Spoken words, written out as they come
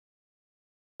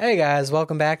Hey guys,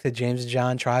 welcome back to James and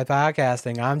John Try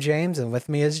Podcasting. I'm James, and with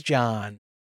me is John.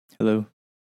 Hello.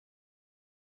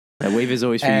 That wave is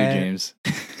always for you, And James.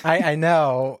 I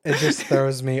know, it just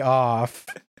throws me off.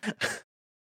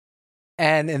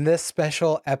 And in this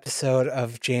special episode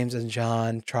of James and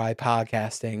John Try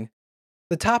Podcasting,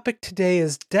 the topic today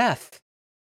is death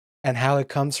and how it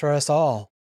comes for us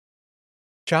all.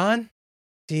 John,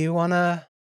 do you want to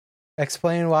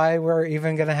explain why we're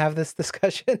even going to have this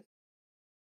discussion?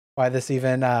 Why this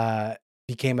even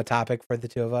became a topic for the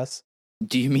two of us?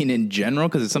 Do you mean in general?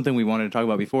 Because it's something we wanted to talk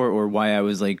about before, or why I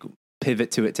was like,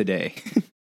 pivot to it today?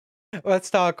 Let's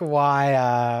talk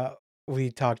why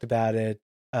we talked about it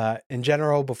in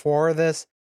general before this,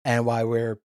 and why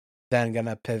we're then going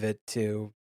to pivot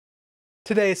to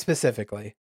today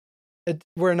specifically.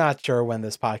 We're not sure when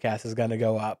this podcast is going to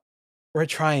go up. We're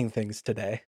trying things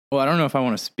today. Well, I don't know if I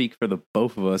want to speak for the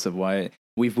both of us of why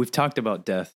we've talked about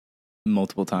death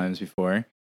multiple times before,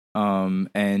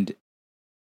 and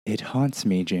it haunts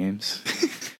me, James.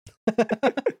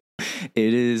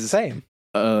 It is Same.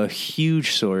 a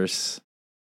huge source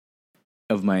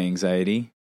of my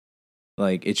anxiety.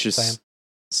 Like, it's just Same.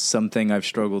 something I've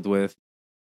struggled with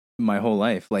my whole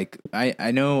life. Like,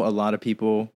 I know a lot of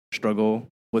people struggle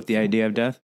with the idea of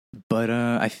death, but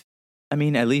I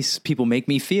mean, at least people make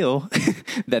me feel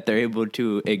that they're able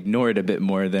to ignore it a bit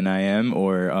more than I am,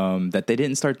 or that they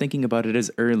didn't start thinking about it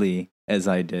as early as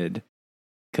I did.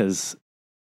 Because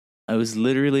I was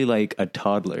literally like a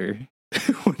toddler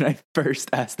when I first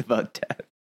asked about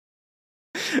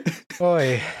death.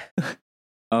 Oy.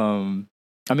 I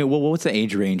mean, what's the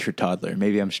age range for toddler?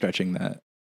 Maybe I'm stretching that.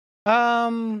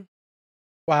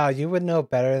 Wow, you would know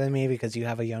better than me because you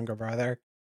have a younger brother.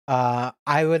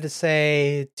 I would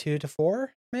say 2 to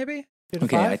 4, maybe 2 to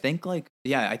Okay, 5. I think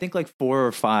like 4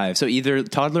 or 5. So either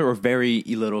toddler or very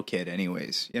little kid.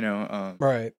 Anyways,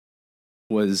 Right.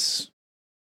 was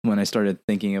when I started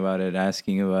thinking about it,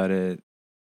 asking about it,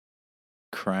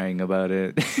 crying about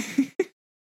it.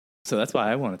 So that's why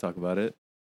I want to talk about it.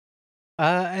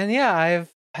 And yeah,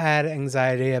 I've had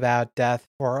anxiety about death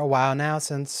for a while now,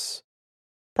 since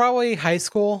probably high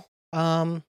school.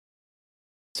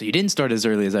 So you didn't start as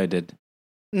early as I did.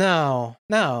 No,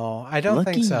 I don't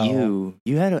Lucky think so.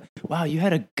 you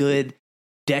had a good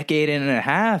decade and a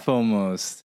half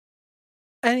almost.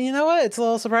 And you know what? It's a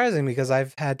little surprising because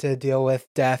I've had to deal with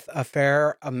death a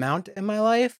fair amount in my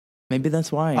life. Maybe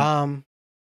that's why.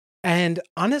 And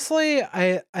honestly,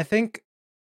 I think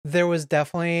there was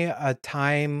definitely a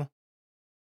time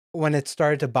when it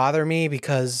started to bother me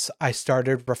because I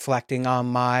started reflecting on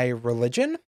my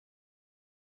religion.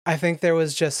 I think there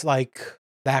was just like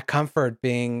that comfort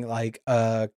being like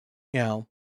a,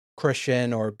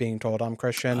 Christian, or being told I'm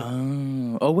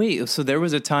Christian. Oh wait, so there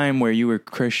was a time where you were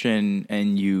Christian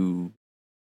and you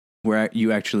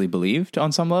actually believed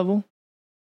on some level?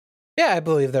 Yeah, I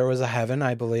believe there was a heaven.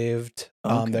 I believed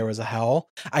Okay. there was a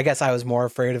hell. I guess I was more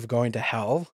afraid of going to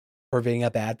hell for being a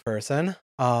bad person.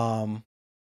 The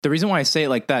reason why I say it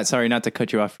like that, sorry not to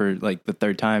cut you off for like the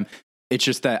third time, it's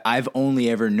just that I've only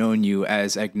ever known you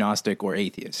as agnostic or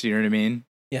atheist. You know what I mean?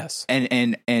 Yes.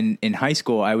 And in high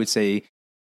school, I would say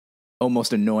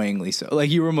almost annoyingly so. Like,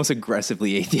 you were almost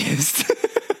aggressively atheist.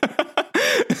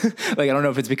 Like, I don't know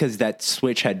if it's because that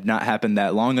switch had not happened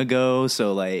that long ago.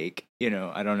 So like,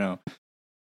 I don't know.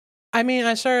 I mean,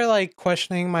 I started like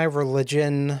questioning my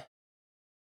religion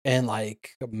in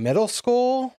like middle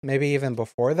school, maybe even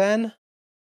before then.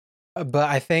 But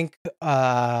I think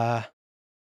high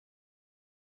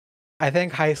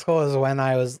school is when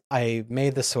I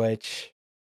made the switch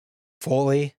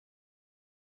fully.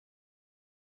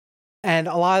 And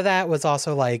a lot of that was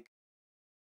also like,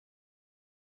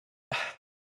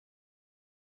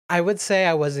 I would say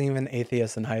I wasn't even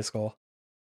atheist in high school.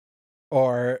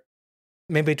 Or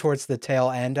maybe towards the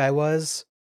tail end I was.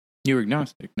 You were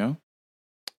agnostic, no?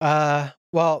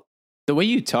 Well, The way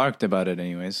you talked about it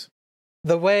anyways.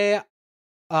 the way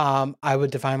I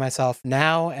would define myself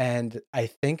now, and I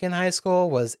think in high school,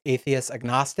 was atheist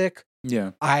agnostic.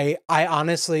 Yeah. I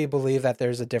honestly believe that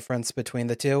there's a difference between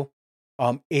the two.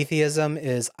 Atheism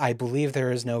is I believe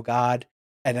there is no God,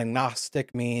 and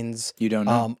agnostic means You don't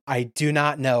know. I do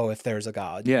not know if there's a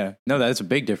God. Yeah. No, that's a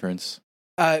big difference.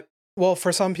 Well,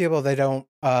 for some people, they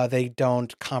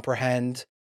don't comprehend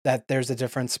that there's a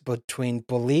difference between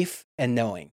belief and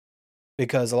knowing,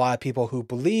 because a lot of people who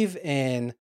believe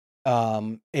in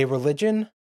a religion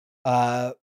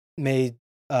may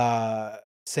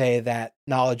say that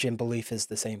knowledge and belief is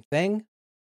the same thing,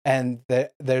 and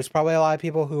there's probably a lot of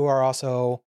people who are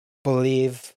also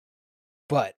believe,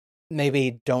 but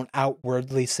maybe don't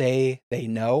outwardly say they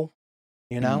know.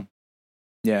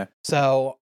 Yeah.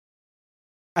 So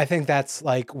I think that's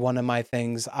like one of my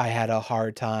things I had a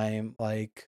hard time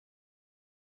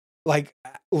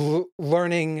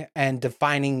learning and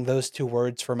defining those two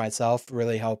words for myself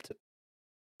really helped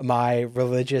my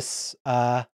religious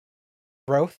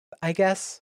growth, I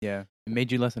guess. Yeah. It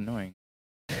made you less annoying.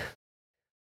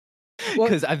 Well,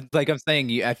 Because I'm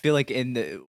saying, I feel like in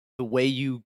the way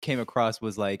you came across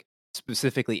was like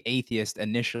specifically atheist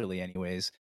initially,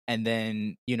 anyways, and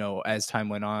then as time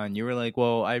went on, you were like,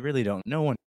 well, I really don't. No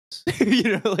one,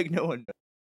 knows. Like no one, knows.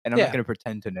 And I'm not yeah. gonna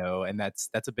pretend to know, and that's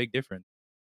a big difference.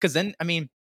 Because then, I mean,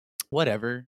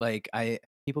 whatever. Like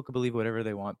people could believe whatever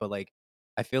they want, but like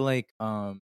I feel like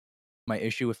my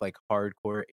issue with like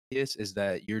hardcore atheists is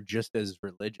that you're just as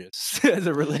religious as a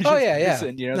Oh religious yeah, yeah.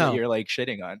 person, that No. you're like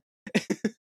shitting on.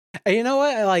 And you know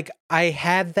what? Like I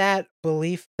had that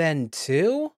belief then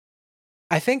too.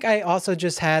 I think I also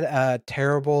just had a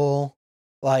terrible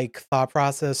like thought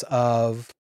process of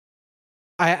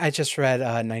I just read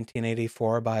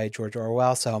 1984 by George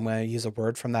Orwell, so I'm going to use a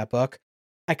word from that book.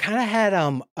 I kind of had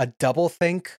a double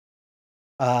think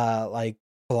like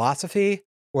philosophy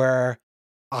where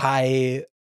I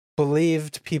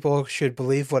believed people should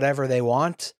believe whatever they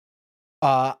want,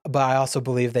 but I also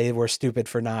believe they were stupid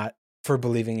for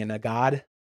believing in a god.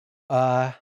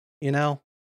 Uh, you know,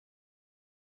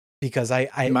 because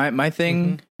I My Mhm.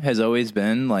 thing has always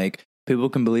been like people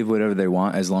can believe whatever they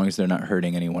want as long as they're not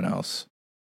hurting anyone else.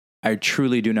 I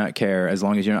truly do not care as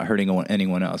long as you're not hurting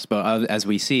anyone else. But as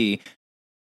we see,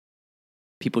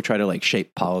 people try to like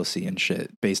shape policy and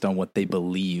shit based on what they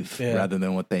believe Yeah. rather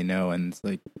than what they know, and it's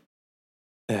like,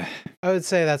 I would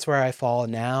say that's where I fall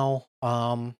now.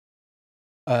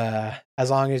 As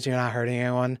long as you're not hurting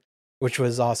anyone, which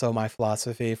was also my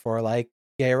philosophy for like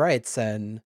gay rights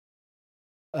and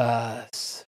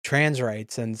trans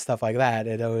rights and stuff like that.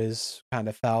 It always kind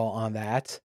of fell on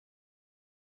that.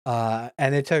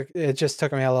 And it just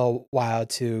took me a little while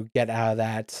to get out of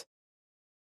that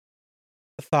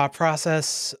thought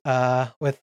process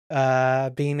with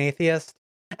being atheist.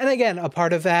 And again, a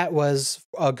part of that was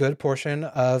a good portion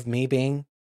of me being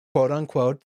quote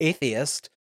unquote atheist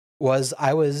was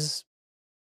I was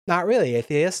not really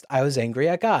atheist. I was angry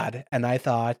at God and I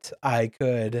thought I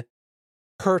could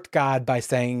hurt God by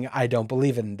saying I don't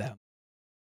believe in them.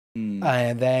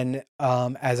 And then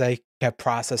as I kept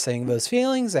processing those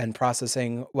feelings and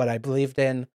processing what I believed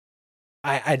in,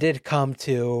 I did come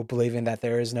to believing that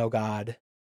there is no God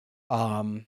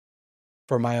um,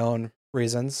 for my own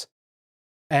reasons.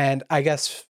 And I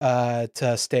guess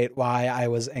to state why I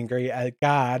was angry at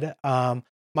God,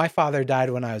 my father died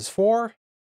when I was 4,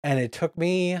 and it took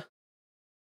me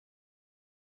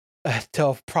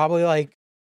till probably like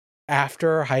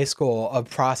after high school of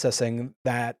processing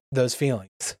those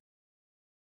feelings.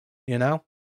 You know?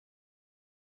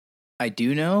 I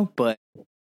do know, but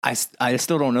I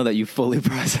still don't know that you fully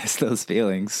process those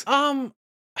feelings. I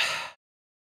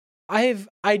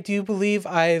do believe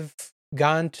I've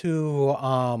gone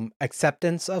to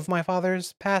acceptance of my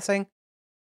father's passing.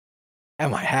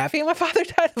 Am I happy my father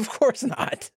died? Of course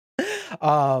not.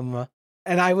 Um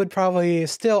and I would probably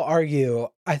still argue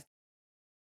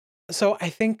I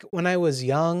think when I was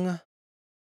young,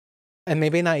 and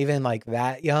maybe not even like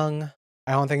that young,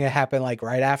 I don't think it happened like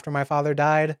right after my father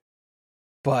died,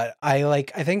 but I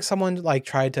think someone like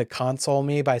tried to console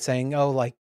me by saying, "Oh,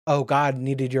 like oh God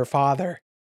needed your father."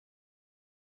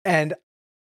 And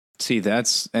See,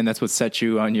 that's what set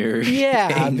you on your yeah,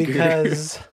 anger.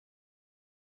 because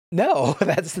no,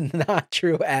 that's not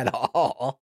true at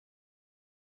all.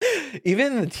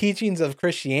 Even the teachings of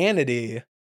Christianity,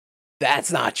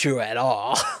 that's not true at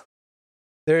all.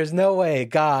 There's no way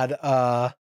God,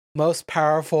 most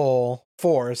powerful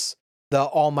force, the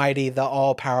almighty, the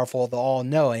all powerful, the all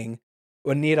knowing,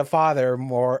 would need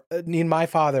need my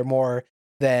father more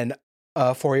than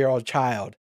a 4-year-old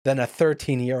child, than a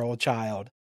 13-year-old child,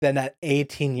 than an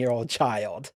 18-year-old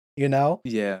child, you know?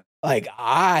 Yeah. Like,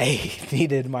 I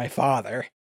needed my father.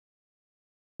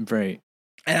 Right.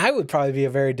 And I would probably be a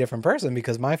very different person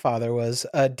because my father was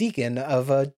a deacon of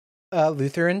a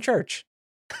Lutheran church.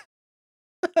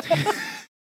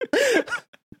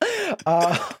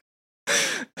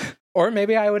 Or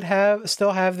maybe I would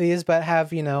still have these, but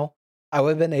have, I would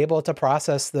have been able to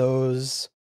process those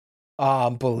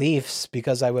beliefs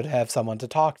because I would have someone to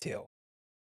talk to.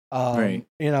 Right.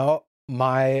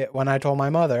 When I told my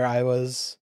mother I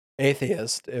was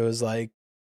atheist, it was like,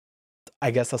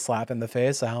 I guess a slap in the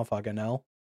face. I don't fucking know.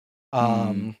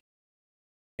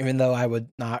 Even though I would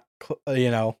not,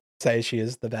 say she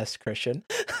is the best Christian.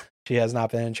 She has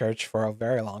not been in church for a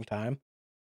very long time.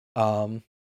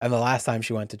 And the last time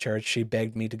she went to church, she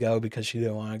begged me to go because she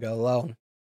didn't want to go alone.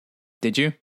 Did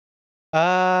you?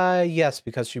 Yes,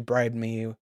 because she bribed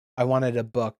me. I wanted a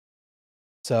book,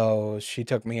 so she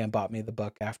took me and bought me the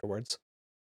book afterwards.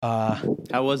 How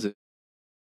was it?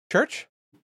 Church?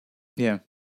 Yeah.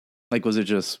 Like, was it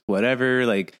just whatever?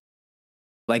 Like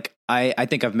I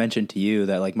think I've mentioned to you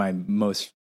that like my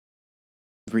most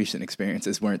recent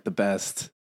experiences weren't the best,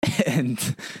 and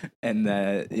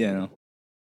that, you know,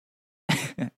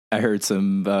 I heard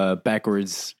some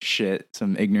backwards shit,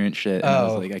 some ignorant shit, and I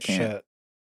was like, I can't. Shit.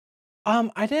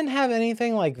 I didn't have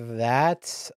anything like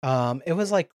that. It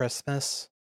was like Christmas.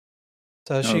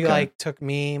 So she Okay. like took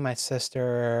me, my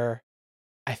sister.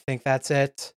 I think that's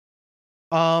it.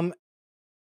 And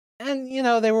you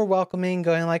know, they were welcoming,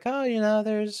 going like, "Oh, you know,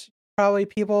 there's probably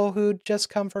people who just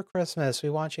come for Christmas. We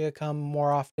want you to come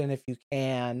more often if you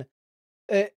can.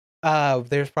 It,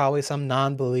 there's probably some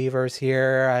non-believers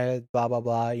here, blah blah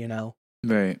blah, you know."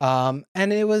 Right.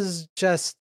 And it was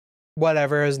just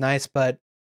whatever, it was nice, but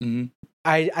Mm-hmm.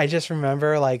 I just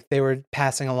remember like they were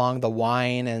passing along the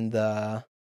wine and the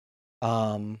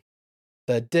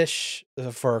dish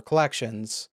for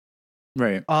collections.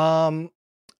 Right.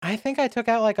 I think I took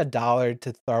out like $1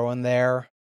 to throw in there,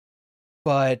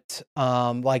 but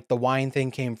like the wine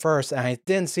thing came first, and I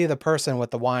didn't see the person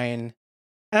with the wine,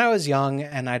 and I was young,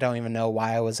 and I don't even know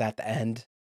why I was at the end,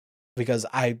 because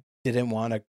I didn't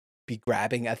want to be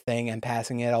grabbing a thing and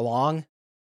passing it along.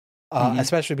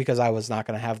 Especially because I was not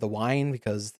going to have the wine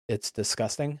because it's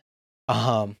disgusting.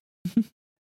 And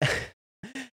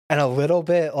a little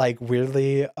bit like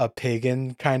weirdly a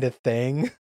pagan kind of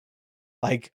thing.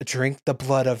 Like, drink the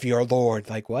blood of your lord.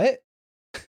 Like, what?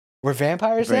 We're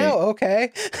vampires now?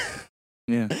 Okay.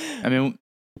 Yeah. I mean,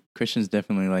 Christians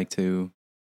definitely like to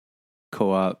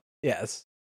co-opt Yes.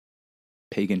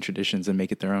 pagan traditions and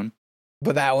make it their own.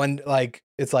 But that one, like,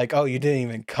 it's like, oh, you didn't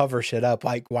even cover shit up.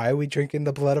 Like, why are we drinking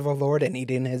the blood of our Lord and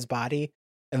eating his body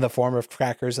in the form of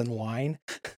crackers and wine?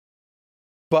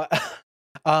 But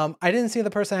I didn't see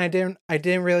the person. I didn't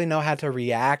really know how to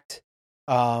react.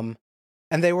 And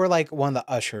they were like one of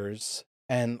the ushers,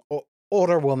 and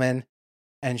older woman,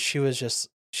 and she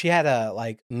had a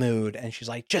like mood, and she's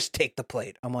like, just take the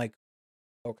plate. I'm like,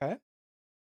 okay.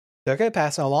 Took it,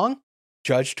 pass it along,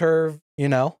 judged her, you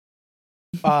know.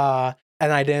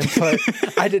 And I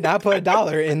did not put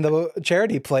 $1 in the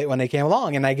charity plate when they came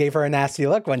along, and I gave her a nasty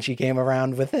look when she came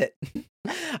around with it.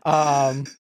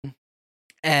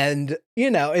 And you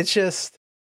know, it's just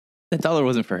That $1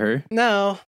 wasn't for her.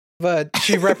 no, but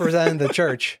she represented the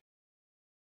church.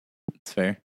 It's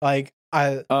fair. Like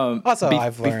I've learned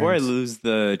before I lose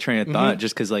the train of thought,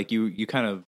 just because like you kind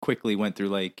of quickly went through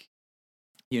like,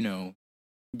 you know,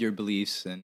 your beliefs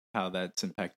and how that's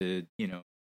impacted, you know,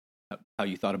 how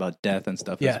you thought about death and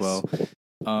stuff as well.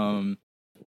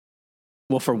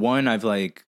 Well, for one, I've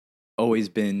like always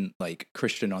been like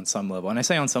Christian on some level. And I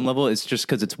say on some level, it's just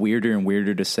because it's weirder and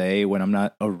weirder to say when I'm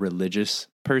not a religious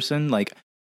person. Like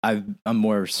I'm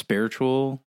more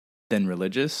spiritual than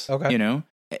religious, you know?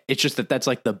 It's just that's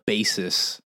like the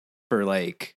basis for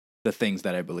like the things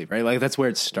that I believe, right? Like that's where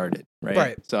it started,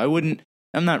 right? So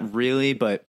I'm not really,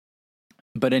 but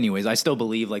anyways, I still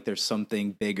believe like there's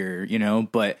something bigger, you know,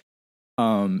 but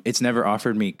it's never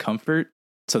offered me comfort.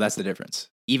 So that's the difference.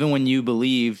 Even when you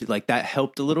believe, like that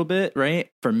helped a little bit, right?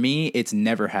 For me, it's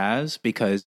never has,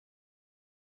 because,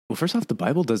 well, first off, the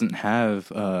Bible doesn't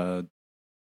have a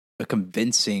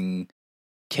convincing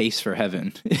case for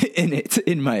heaven in it,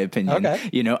 in my opinion.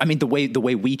 You know, I mean, the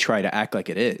way we try to act like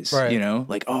it is, you know,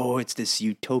 like, oh, it's this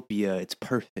utopia, it's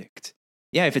perfect.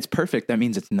 Yeah, if it's perfect, that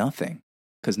means it's nothing,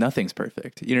 because nothing's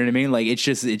perfect. You know what I mean? Like it's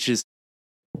just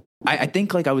I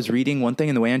think like I was reading one thing,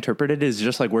 and the way I interpreted it is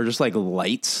just like we're just like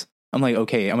lights. I'm like,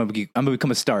 okay, I'm gonna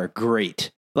become a star.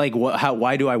 Great. Like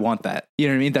why do I want that? You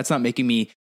know what I mean? That's not making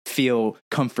me feel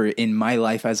comfort in my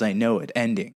life as I know it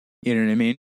ending. You know what I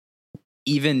mean?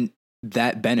 Even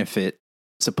that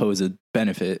supposed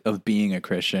benefit of being a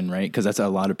Christian, right? Because that's a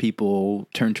lot of people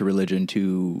turn to religion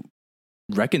to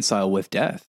reconcile with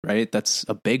death, right? That's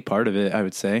a big part of it, I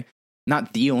would say.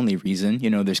 Not the only reason, you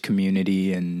know, there's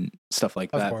community and stuff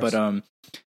like that.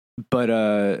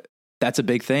 But that's a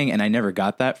big thing. And I never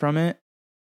got that from it.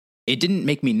 It didn't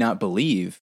make me not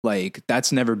believe. Like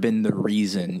that's never been the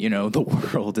reason, you know, the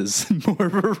world is more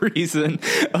of a reason.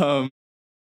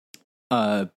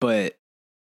 But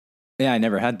yeah, I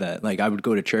never had that. Like I would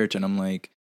go to church and I'm like,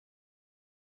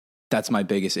 that's my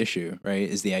biggest issue, right?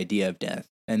 Is the idea of death.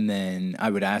 And then I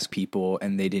would ask people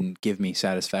and they didn't give me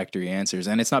satisfactory answers.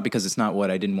 And it's not because it's not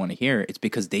what I didn't want to hear. It's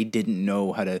because they didn't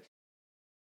know how to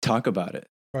talk about it.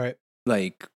 Right.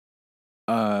 Like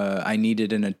I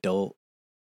needed an adult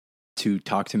to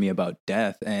talk to me about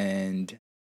death, and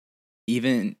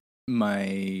even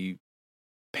my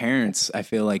parents, I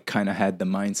feel like, kind of had the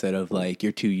mindset of like,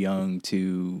 you're too young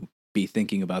to be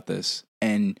thinking about this,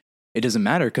 and it doesn't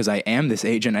matter because I am this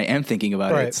age and I am thinking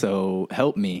about Right. it, so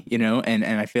help me, you know. And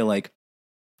I feel like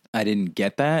I didn't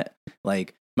get that.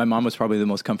 Like, my mom was probably the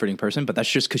most comforting person, but that's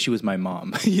just because she was my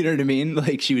mom. You know what I mean?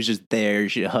 Like, she was just there,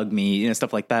 she'd hug me, you know,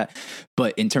 stuff like that.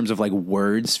 But in terms of like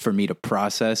words for me to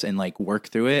process and like work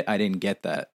through it, I didn't get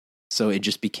that. So it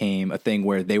just became a thing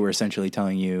where they were essentially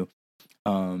telling you,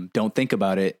 don't think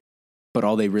about it, but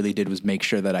all they really did was make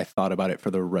sure that I thought about it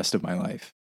for the rest of my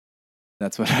life.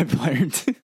 That's what I've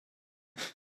learned.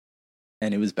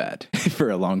 And it was bad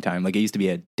for a long time. Like, it used to be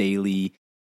a daily,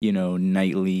 you know,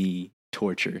 nightly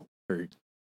torture for,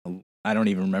 I don't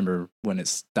even remember when it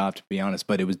stopped, to be honest,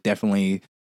 but it was definitely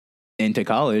into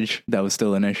college. That was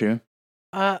still an issue.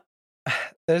 Uh,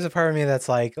 there's a part of me that's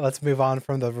like, let's move on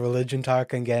from the religion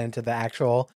talk and get into the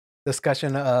actual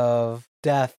discussion of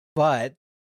death. But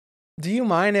do you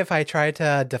mind if I try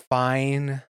to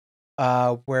define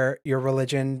where your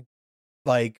religion,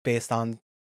 like based on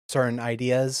certain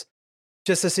ideas,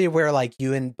 just to see where like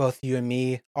both you and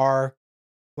me are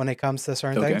when it comes to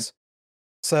certain Okay. things?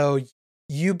 So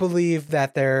you believe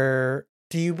that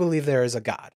do you believe there is a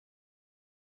God?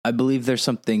 I believe there's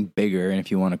something bigger, and if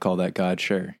you want to call that God,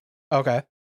 sure. Okay.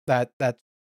 That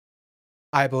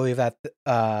I believe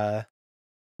that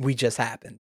we just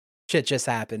happened. Shit just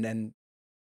happened and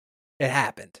it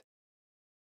happened.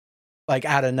 Like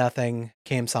out of nothing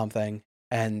came something,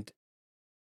 and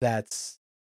that's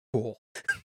cool.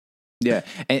 Yeah.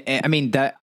 And I mean,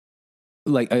 that,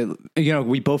 like, you know,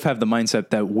 we both have the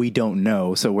mindset that we don't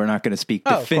know, so we're not going to speak Oh,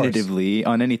 of course. definitively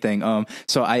on anything.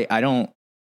 So I don't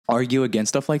argue against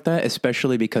stuff like that,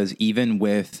 especially because even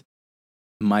with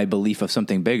my belief of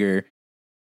something bigger,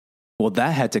 well,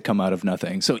 that had to come out of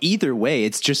nothing. So either way,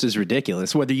 it's just as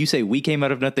ridiculous. Whether you say we came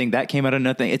out of nothing, that came out of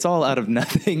nothing, it's all out of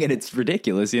nothing, and it's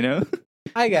ridiculous, you know?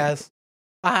 I guess.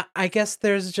 I guess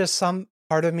there's just some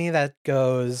part of me that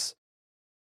goes,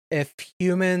 if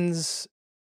humans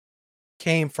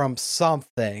came from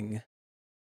something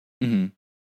Mm-hmm.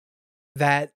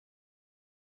 that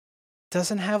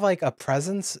doesn't have like a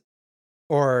presence,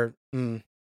 or this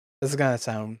is gonna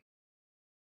sound,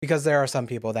 because there are some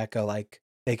people that go like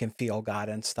they can feel God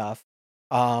and stuff.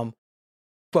 But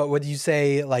would you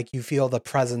say like you feel the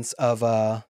presence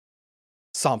of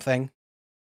something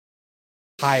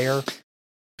higher?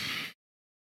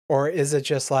 Or is it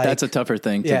just like, That's a tougher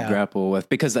thing to yeah, grapple with,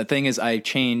 because the thing is, I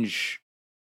change.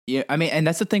 Yeah, I mean, and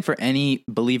that's the thing for any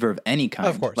believer of any kind.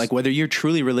 Of course. Like, whether you're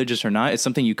truly religious or not, it's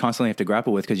something you constantly have to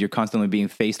grapple with, because you're constantly being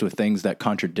faced with things that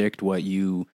contradict what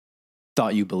you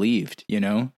thought you believed, you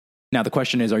know? Now, the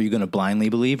question is, are you going to blindly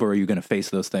believe, or are you going to face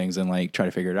those things and like try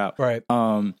to figure it out? right?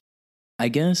 I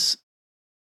guess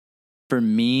for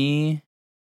me,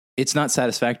 it's not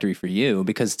satisfactory for you,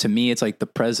 because to me, it's like the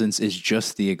presence is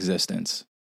just the existence.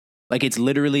 Like, it's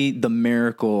literally the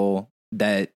miracle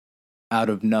that out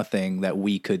of nothing that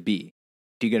we could be.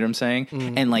 Do you get what I'm saying?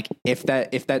 Mm. And like, if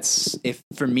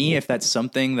for me, if that's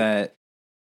something that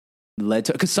led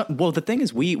to, well, the thing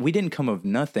is, we didn't come of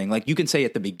nothing. Like, you can say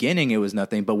at the beginning it was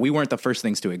nothing, but we weren't the first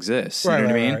things to exist. You know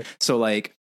what I mean? Right. So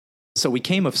like, so we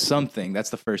came of something. That's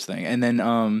the first thing. And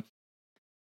then,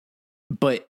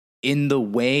 but in the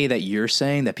way that you're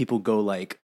saying that people go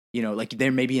like, you know, like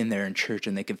they're maybe in there in church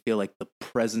and they can feel like the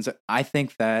presence. I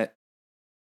think that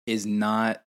is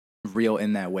not real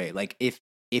in that way. Like, if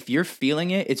you're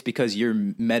feeling it, it's because you're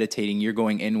meditating, you're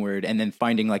going inward, and then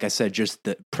finding, like I said, just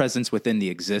the presence within the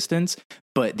existence.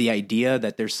 But the idea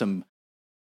that there's some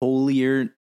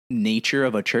holier nature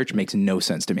of a church makes no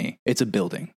sense to me. It's a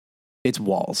building, it's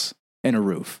walls and a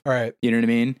roof. All right. You know what I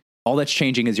mean? All that's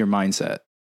changing is your mindset,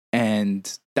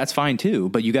 and that's fine too.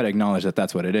 But you got to acknowledge that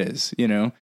that's what it is. You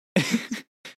know,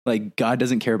 like, God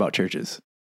doesn't care about churches.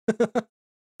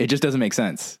 It just doesn't make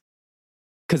sense.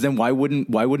 Because then why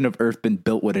wouldn't have Earth been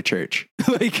built with a church?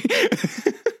 Like,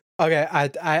 okay,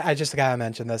 I just gotta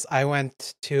mention this. I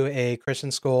went to a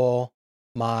Christian school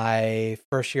my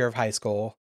first year of high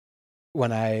school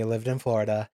when I lived in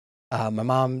Florida. My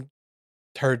mom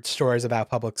heard stories about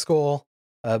public school,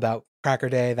 about Cracker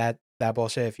Day, that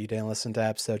bullshit. If you didn't listen to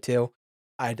episode 2,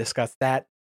 I discussed that.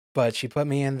 But she put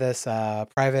me in this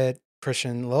private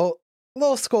Christian little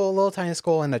school, little tiny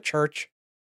school in a church.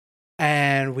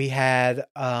 And we had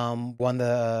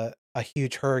a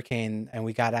huge hurricane, and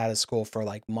we got out of school for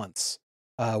like months.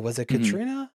 Was it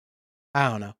Katrina? I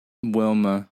don't know.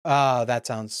 Wilma. Oh, that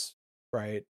sounds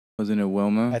right. Wasn't it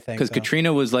Wilma? I think because so.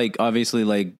 Katrina was like obviously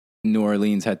like New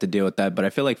Orleans had to deal with that, but I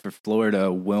feel like for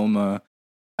Florida, Wilma,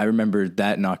 I remember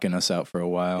that knocking us out for a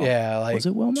while. Yeah, like Was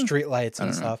it Wilma? street lights I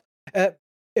and don't know. stuff.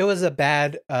 It was a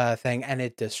bad thing, and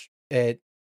it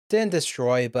didn't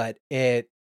destroy, but it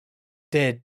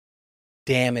did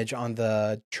damage on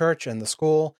the church and the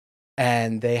school,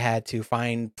 and they had to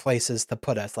find places to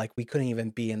put us. Like we couldn't even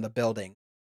be in the building.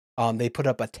 They put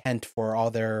up a tent for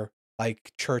all their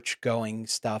like church going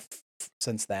stuff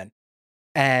since then.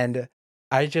 And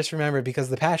I just remember because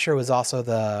the pastor was also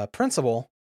the principal,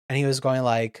 and he was going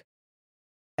like,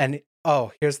 and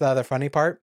oh, here's the other funny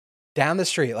part. Down the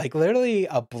street, like literally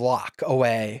a block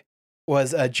away,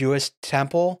 was a Jewish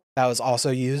temple that was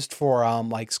also used for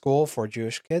like school for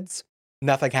Jewish kids.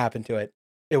 Nothing happened to it.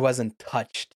 It wasn't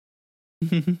touched.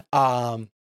 So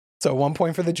 1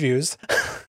 point for the Jews.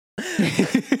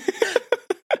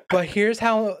 But here's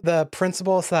how the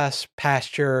principal /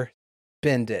 pastor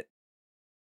binned it.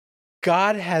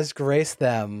 God has graced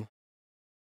them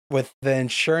with the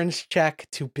insurance check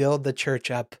to build the church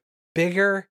up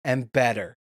bigger and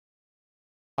better.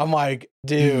 I'm like,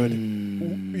 dude,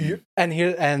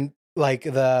 and like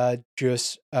the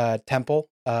Jewish temple,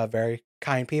 very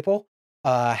kind people,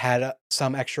 had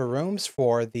some extra rooms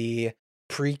for the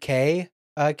pre-K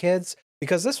kids,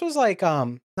 because this was like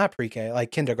not pre-K,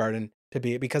 like kindergarten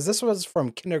because this was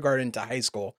from kindergarten to high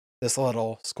school, this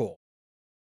little school.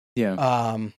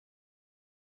 Yeah.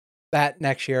 That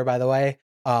next year, by the way,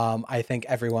 I think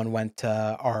everyone went to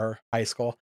our high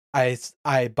school. I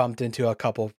bumped into a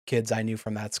couple kids I knew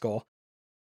from that school,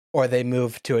 or they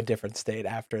moved to a different state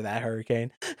after that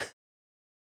hurricane.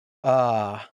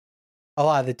 A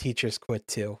lot of the teachers quit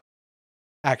too.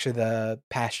 Actually, the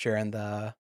pastor and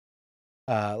the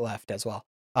left as well.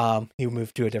 He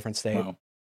moved to a different state. Wow.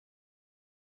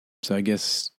 So I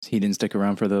guess he didn't stick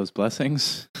around for those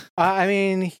blessings. I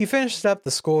mean, he finished up the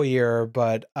school year,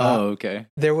 but okay.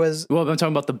 There was. Well, I'm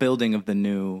talking about the building of the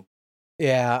new.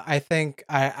 Yeah, I think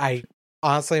I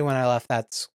honestly, when I left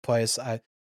that place, I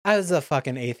was a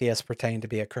fucking atheist pretending to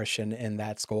be a Christian in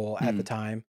that school at the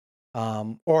time,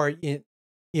 or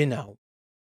you know,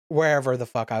 wherever the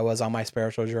fuck I was on my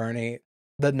spiritual journey,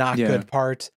 the not good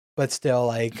part, but still,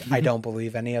 like, I don't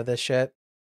believe any of this shit.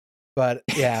 But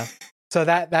yeah, so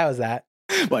that was that.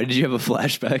 Why did you have a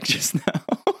flashback just now?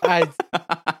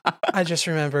 I just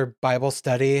remember Bible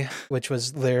study, which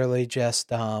was literally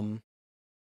just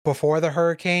before the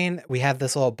hurricane. We had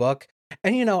this little book,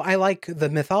 and I like the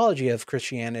mythology of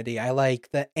Christianity. I like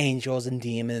the angels and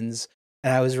demons,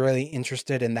 and I was really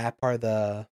interested in that part of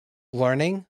the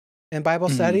learning in Bible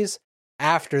studies.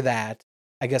 After that,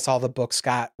 I guess all the books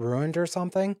got ruined or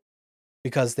something,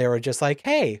 because they were just like,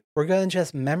 hey, we're going to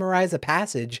just memorize a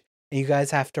passage and you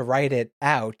guys have to write it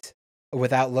out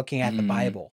without looking at the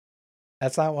Bible.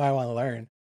 That's not what I want to learn.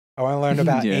 I want to learn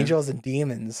about angels and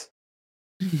demons.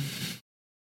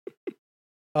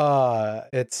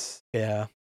 It's, yeah.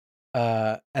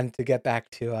 And to get back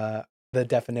to the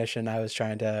definition, I was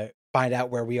trying to find out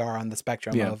where we are on the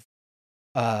spectrum of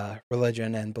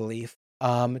religion and belief.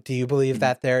 Do you believe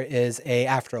that there is a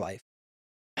afterlife?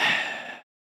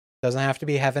 Doesn't have to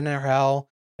be heaven or hell.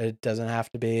 It doesn't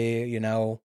have to be,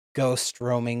 ghosts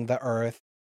roaming the earth.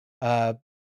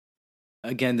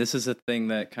 Again, this is a thing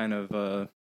that kind of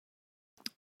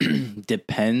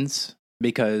depends,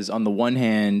 because on the one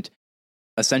hand,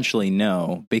 essentially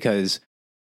no, because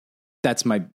that's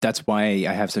why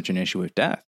I have such an issue with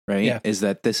death, right? Yeah. Is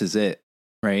that this is it,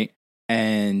 right?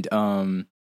 And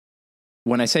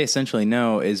when I say essentially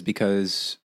no, is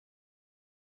because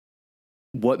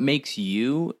what makes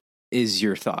you is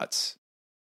your thoughts.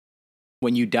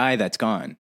 When you die, that's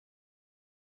gone.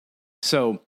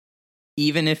 So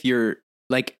even if you're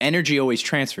like, energy always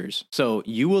transfers. So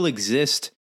you will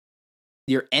exist,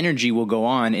 your energy will go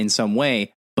on in some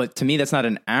way. But to me, that's not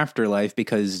an afterlife,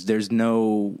 because there's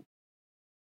no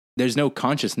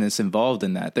consciousness involved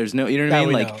in that. There's no, you know what I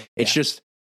mean? Like, it's just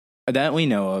that we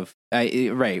know of.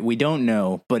 Right. We don't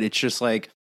know, but it's just like,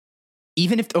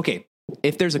 even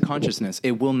if there's a consciousness,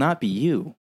 it will not be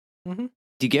you. Mm-hmm.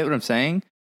 Do you get what I'm saying?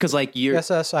 Because like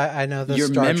yes, I know the your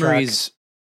Star memories,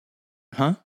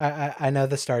 Trek. Huh? I know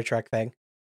the Star Trek thing.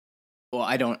 Well,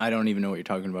 I don't even know what you're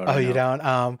talking about. Oh, you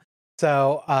don't?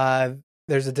 So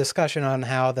there's a discussion on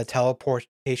how the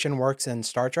teleportation works in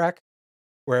Star Trek,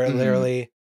 where it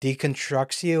literally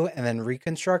deconstructs you and then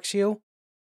reconstructs you.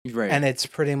 Right. And it's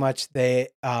pretty much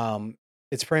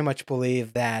it's pretty much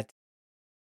believed that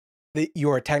you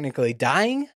are technically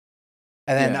dying,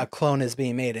 and then a clone is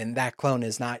being made, and that clone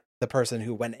is not the person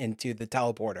who went into the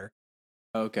teleporter.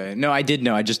 Okay. No, I did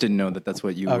know. I just didn't know that that's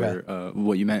what you were,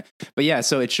 what you meant. But yeah,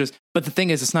 so it's just, but the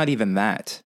thing is, it's not even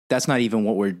that. that's not even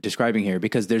what we're describing here,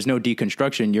 because there's no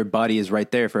deconstruction. Your body is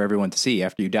right there for everyone to see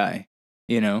after you die,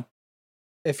 you know?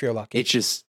 If you're lucky. It's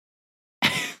just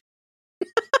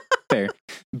fair.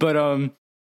 But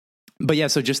yeah,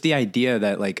 so just the idea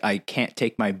that like I can't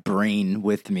take my brain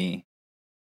with me,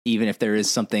 even if there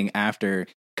is something after,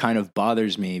 kind of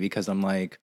bothers me, because I'm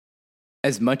like,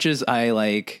 as much as I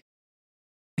like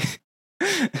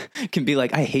can be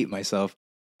like, I hate myself,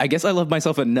 I guess I love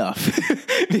myself enough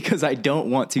because I don't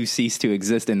want to cease to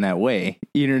exist in that way.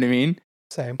 You know what I mean?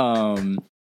 Same.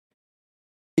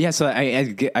 Yeah, so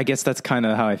I guess that's kind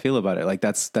of how I feel about it. Like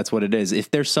that's what it is. If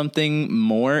there's something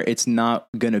more, it's not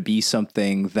going to be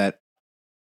something that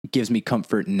gives me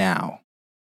comfort now.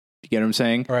 You get what I'm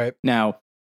saying? Right. Now,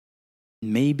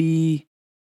 maybe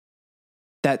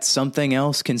that something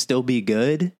else can still be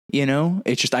good, you know?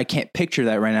 It's just I can't picture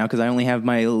that right now because I only have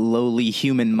my lowly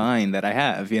human mind that I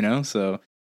have, you know? So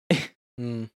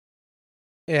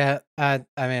Yeah, I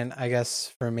mean, I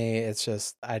guess for me, it's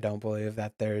just I don't believe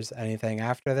that there's anything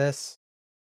after this.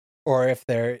 Or if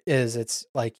there is, it's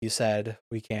like you said,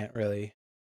 we can't really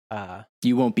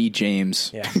you won't be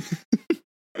James. Yeah.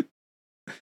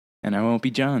 And I won't be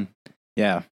John.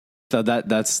 Yeah. So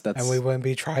that's and we wouldn't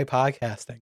be try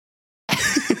podcasting.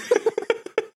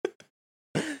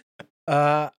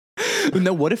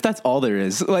 No, what if that's all there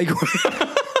is? Like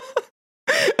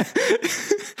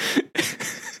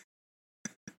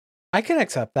I can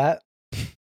accept that.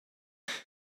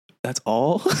 That's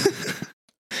all?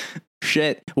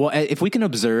 Shit. Well, if we can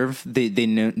observe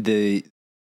the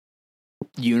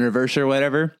universe or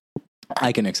whatever,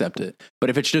 I can accept it. But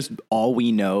if it's just all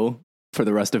we know for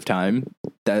the rest of time,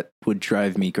 that would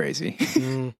drive me crazy.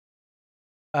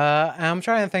 I'm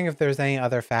trying to think if there's any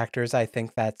other factors I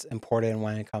think that's important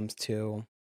when it comes to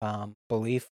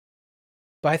belief.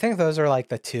 But I think those are like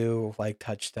the two like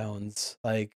touchstones.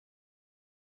 Like,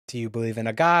 do you believe in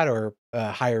a god or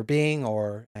a higher being,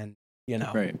 or you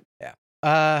know? Right. Yeah.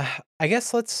 I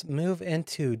guess let's move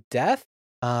into death.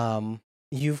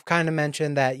 You've kind of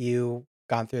mentioned that you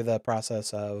gone through the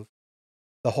process of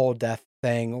the whole death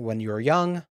thing when you were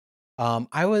young.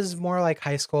 I was more like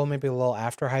high school, maybe a little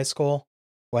after high school,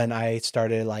 when I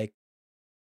started like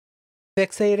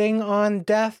fixating on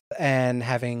death and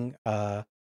having I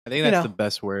think that's the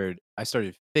best word. I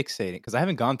started fixating because I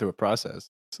haven't gone through a process.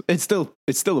 It's still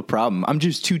a problem. I'm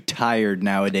just too tired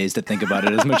nowadays to think about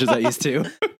it as much as I used to.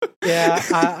 Yeah,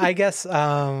 I guess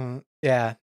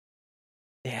yeah.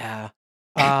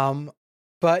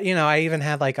 But you know, I even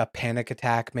had like a panic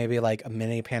attack, maybe like a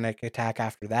mini panic attack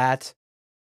after that.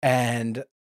 And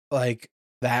like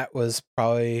that was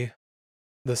probably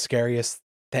the scariest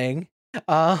thing.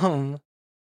 And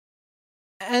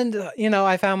you know,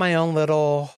 I found my own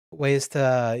little ways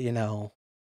to, you know,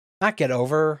 not get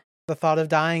over the thought of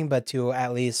dying, but to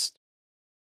at least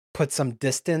put some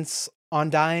distance on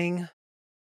dying.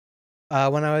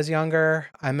 When I was younger,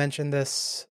 I mentioned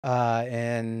this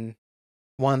in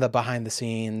one of the behind the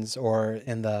scenes or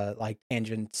in the like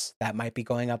tangents that might be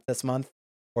going up this month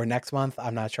or next month.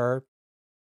 I'm not sure,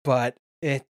 but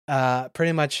it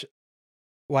pretty much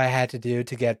what I had to do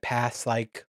to get past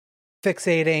like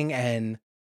fixating and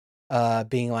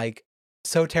being like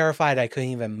so terrified I couldn't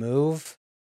even move.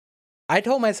 I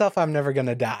told myself I'm never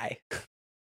gonna die.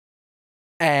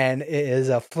 And it is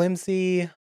a flimsy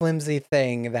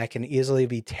thing that can easily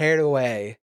be teared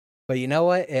away. But you know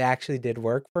what? It actually did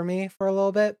work for me for a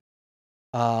little bit.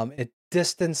 It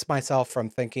distanced myself from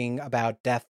thinking about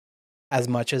death as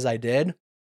much as I did.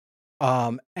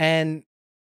 And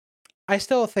I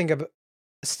still think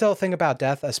about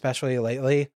death, especially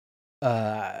lately,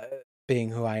 being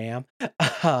who I am.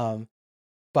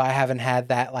 But I haven't had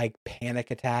that like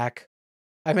panic attack.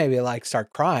 I maybe like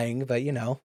start crying, but you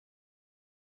know,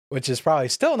 which is probably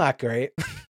still not great.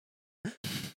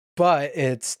 But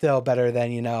it's still better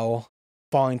than, you know,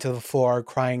 falling to the floor,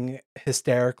 crying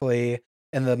hysterically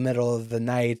in the middle of the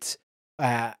night,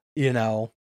 you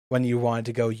know, when you wanted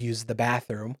to go use the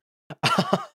bathroom.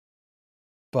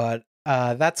 But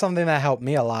that's something that helped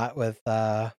me a lot with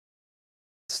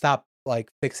stop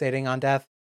like fixating on death.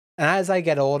 And as I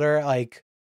get older, like,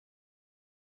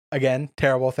 again,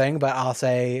 terrible thing, but I'll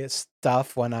say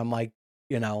stuff when I'm like,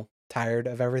 you know, tired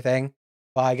of everything.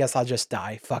 Well, I guess I'll just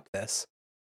die. Fuck this.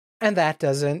 And that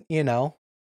doesn't, you know,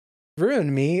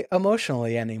 ruin me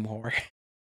emotionally anymore.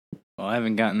 Well, I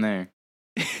haven't gotten there.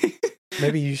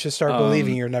 Maybe you should start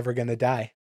believing you're never going to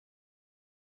die.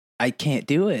 I can't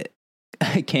do it.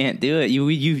 I can't do it.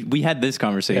 We had this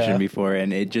conversation before,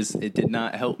 and it did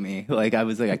not help me. Like I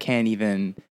was like, I can't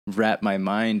even wrap my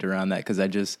mind around that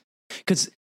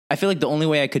because I feel like the only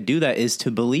way I could do that is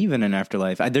to believe in an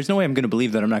afterlife. There's no way I'm going to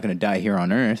believe that I'm not going to die here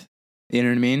on Earth. You know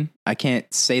what I mean? I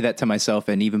can't say that to myself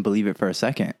and even believe it for a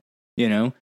second, you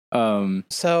know?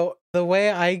 So the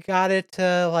way I got it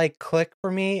to like click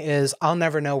for me is I'll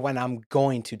never know when I'm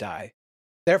going to die.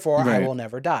 Therefore, I Right. will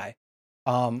never die.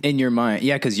 In your mind.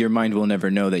 Yeah, because your mind will never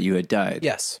know that you had died.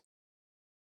 Yes.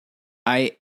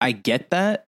 I get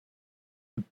that,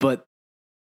 but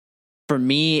for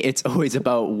me, it's always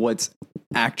about what's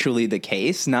actually the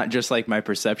case, not just like my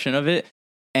perception of it.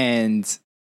 And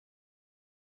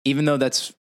even though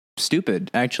that's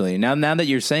stupid, actually, now that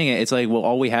you're saying it, it's like, well,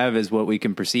 all we have is what we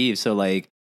can perceive. So like,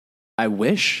 I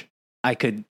wish I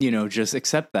could, just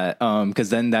accept that, because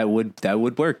then that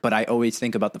would work. But I always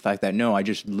think about the fact that no, I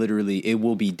just literally, it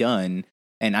will be done,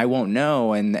 and I won't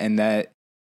know, and that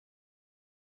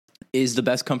is the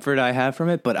best comfort I have from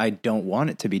it. But I don't want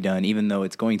it to be done, even though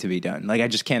it's going to be done. Like I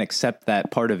just can't accept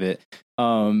that part of it.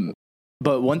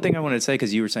 But one thing I wanted to say,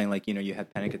 because you were saying like you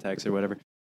had panic attacks or whatever,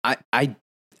 I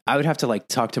would have to like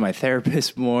talk to my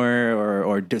therapist more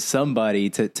or to somebody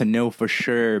to know for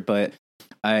sure. But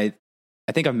I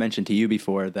think I've mentioned to you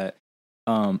before that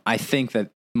I think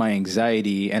that my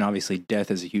anxiety, and obviously death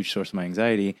is a huge source of my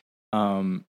anxiety,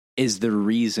 is the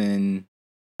reason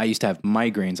I used to have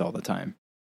migraines all the time.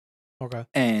 Okay.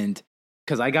 And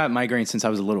because I got migraines since I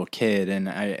was a little kid, and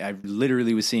I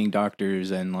literally was seeing doctors,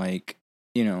 and like,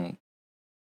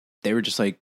 they were just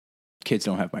like, kids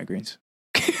don't have migraines.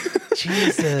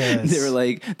 Jesus.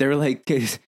 They were like,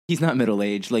 he's not middle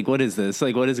aged. Like, what is this?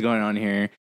 Like, what is going on here?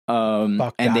 And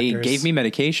doctors. They gave me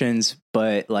medications,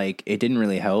 but like, it didn't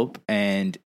really help.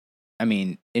 And I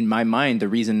mean, in my mind, the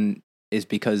reason is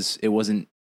because it was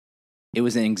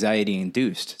anxiety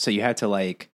induced. So you had to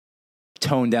like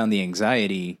tone down the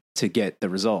anxiety to get the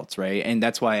results. Right. And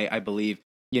that's why I believe,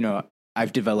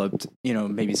 I've developed,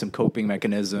 maybe some coping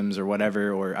mechanisms or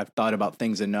whatever, or I've thought about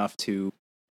things enough to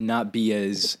not be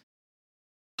as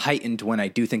heightened when I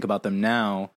do think about them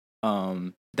now,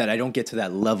 that I don't get to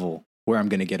that level where I'm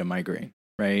going to get a migraine,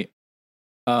 right?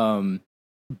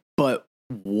 But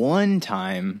one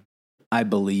time I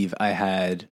believe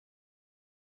I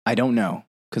don't know,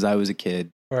 because I was a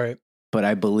kid, Right. but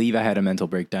I believe I had a mental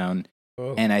breakdown.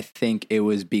 Oh. And I think it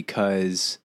was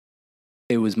because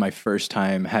it was my first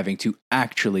time having to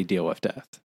actually deal with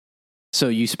death. So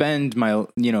you spend my,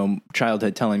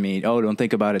 childhood telling me, oh, don't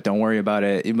think about it, don't worry about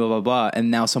it, blah, blah, blah. And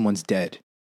now someone's dead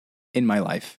in my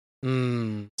life.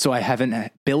 So I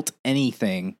haven't built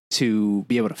anything to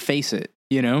be able to face it,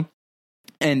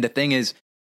 And the thing is,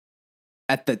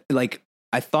 I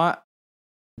thought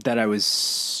that I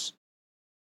was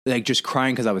like just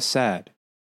crying because I was sad.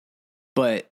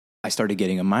 But I started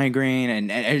getting a migraine,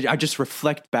 and I just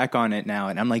reflect back on it now,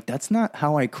 and I'm like, that's not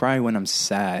how I cry when I'm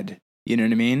sad. You know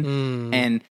what I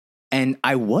mean? And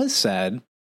I was sad.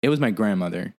 It was my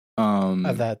grandmother.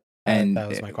 That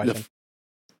was my question.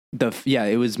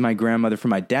 It was my grandmother from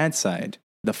my dad's side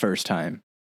the first time,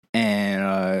 and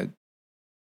her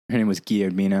name was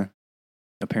Guillermina.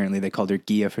 Apparently, they called her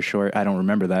Gia for short. I don't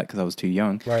remember that because I was too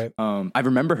young. Right. I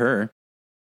remember her,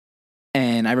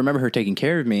 and I remember her taking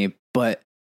care of me. But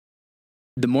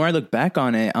the more I look back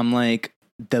on it, I'm like,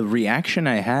 the reaction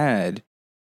I had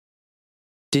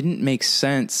didn't make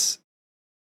sense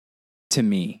to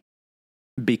me,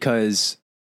 because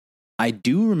I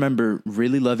do remember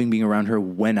really loving being around her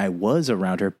when I was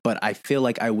around her, but I feel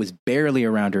like I was barely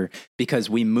around her because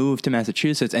we moved to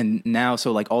Massachusetts, and now,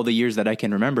 so like all the years that I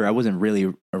can remember, I wasn't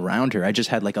really around her. I just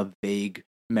had like a vague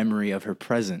memory of her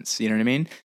presence. You know what I mean?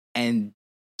 And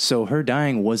so her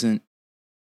dying wasn't,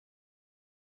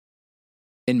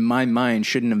 in my mind,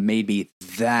 shouldn't have made me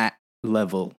that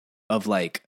level of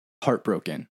like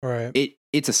heartbroken. Right.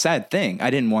 It's a sad thing. I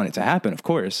didn't want it to happen, of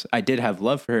course. I did have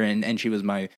love for her, and she was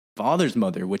my father's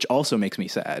mother, which also makes me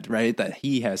sad, right? That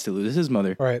he has to lose his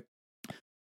mother. Right.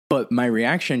 But my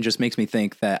reaction just makes me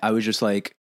think that I was just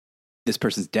like, this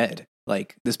person's dead.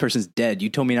 Like, this person's dead. You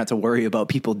told me not to worry about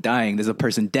people dying. There's a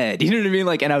person dead. You know what I mean?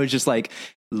 Like, and I was just like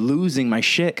losing my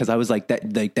shit, because I was like,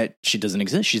 that she doesn't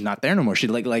exist. She's not there no more. She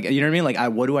like, you know what I mean? Like,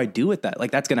 what do I do with that? Like,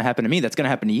 that's going to happen to me. That's going to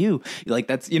happen to you. Like,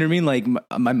 that's, you know what I mean? Like,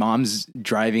 my mom's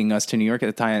driving us to New York at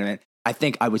the time, and I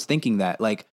think I was thinking that,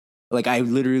 like I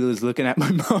literally was looking at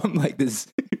my mom like, this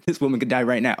woman could die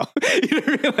right now. You know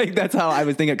what I mean? Like, that's how I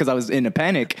was thinking, because I was in a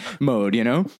panic mode,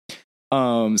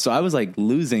 So I was like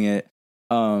losing it.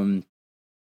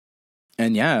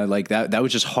 And yeah, like that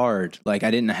was just hard. Like,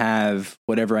 I didn't have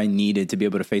whatever I needed to be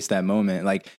able to face that moment.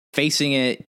 Like, facing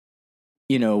it,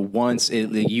 once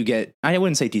you get, I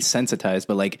wouldn't say desensitized,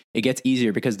 but like it gets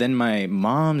easier, because then my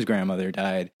mom's grandmother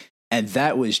died. And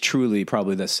that was truly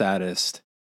probably the saddest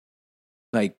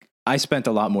like I spent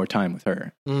a lot more time with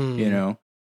her, you know,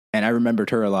 and I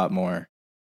remembered her a lot more.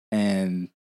 And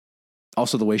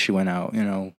also the way she went out, you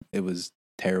know, it was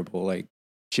terrible. Like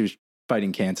she was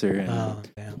fighting cancer, and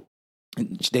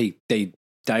they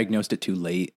diagnosed it too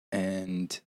late,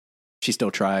 and she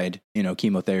still tried, you know,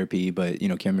 chemotherapy, but you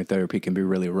know, chemotherapy can be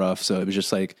really rough. So it was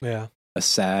just like a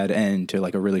sad end to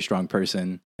like a really strong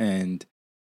person. And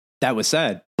that was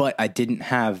sad, but I didn't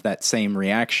have that same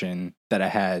reaction that I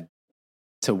had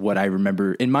to what I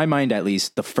remember in my mind, at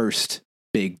least the first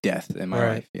big death in my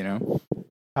life, you know?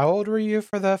 How old were you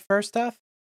for the first death?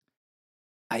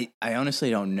 I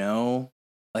honestly don't know.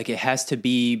 Like it has to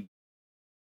be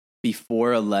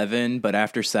before 11, but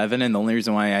after 7. And the only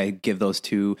reason why I give those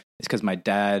two is because my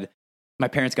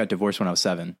parents got divorced when I was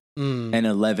 7, and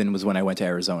 11 was when I went to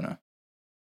Arizona.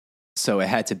 So it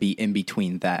had to be in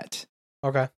between that.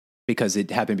 Okay. Because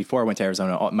it happened before I went to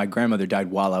Arizona. My grandmother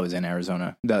died while I was in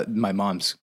Arizona. My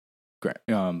mom's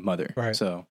mother. Right.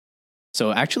 So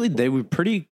actually they were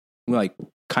pretty like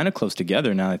kind of close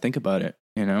together now that I think about it,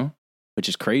 you know, which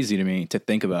is crazy to me to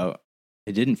think about.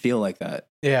 It didn't feel like that.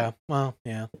 Yeah. Well,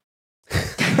 yeah.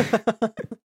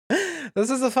 This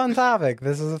is a fun topic.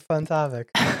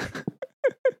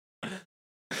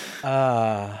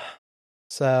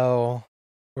 So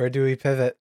where do we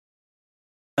pivot?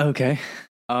 Okay.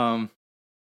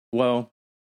 Well,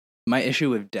 my issue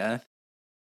with death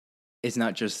is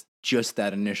not just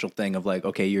that initial thing of like,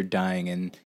 okay, you're dying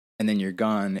and then you're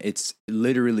gone. It's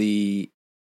literally,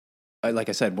 like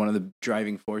I said, one of the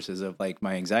driving forces of like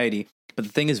my anxiety. But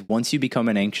the thing is, once you become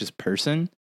an anxious person,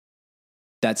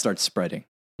 that starts spreading.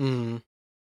 You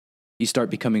start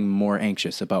becoming more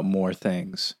anxious about more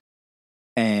things.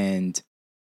 And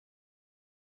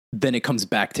then it comes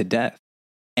back to death.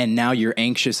 And now you're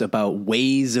anxious about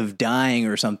ways of dying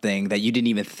or something that you didn't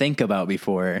even think about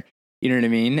before. You know what I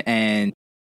mean? And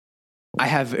I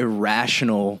have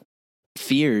irrational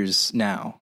fears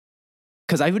now.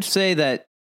 Because I would say that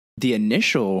the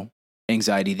initial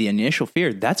anxiety, the initial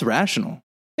fear, that's rational.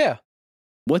 Yeah.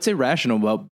 What's irrational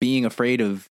about being afraid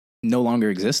of no longer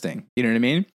existing? You know what I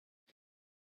mean?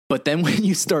 But then when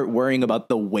you start worrying about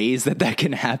the ways that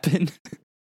can happen,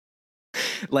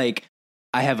 like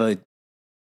I have a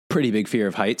pretty big fear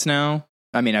of heights now.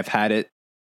 I mean, I've had it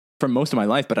for most of my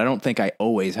life, but I don't think I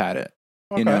always had it.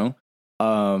 Okay. You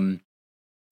know?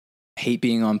 Hate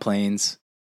being on planes.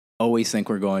 Always think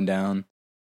we're going down.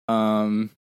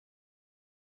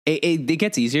 It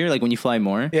gets easier like when you fly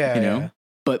more, you know? Yeah.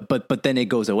 But then it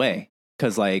goes away.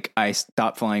 Cause like I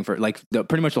stopped flying for like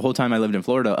pretty much the whole time I lived in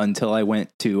Florida until I went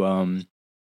to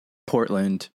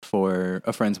Portland for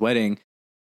a friend's wedding,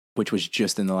 which was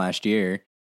just in the last year.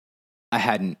 I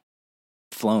hadn't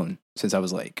flown since I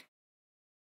was like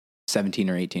 17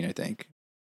 or 18, I think.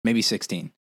 Maybe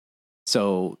 16.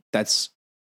 So that's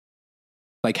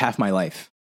like half my life,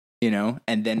 you know?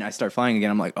 And then I start flying again.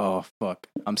 I'm like, oh, fuck.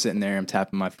 I'm sitting there. I'm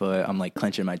tapping my foot. I'm like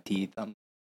clenching my teeth.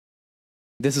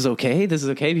 This is okay.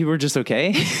 People are just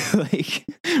okay. Like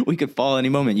we could fall any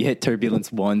moment. You hit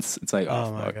turbulence once. It's like,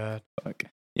 oh my God. Fuck.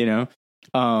 You know?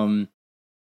 And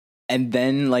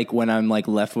then like when I'm like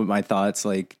left with my thoughts,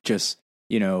 like just,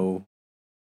 you know,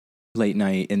 late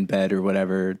night in bed or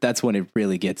whatever, that's when it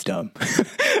really gets dumb.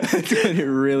 That's when it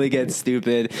really gets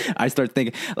stupid. I start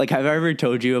thinking, like, have I ever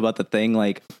told you about the thing,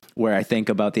 like, where I think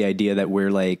about the idea that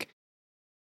we're like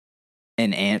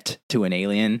an ant to an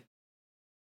alien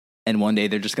and one day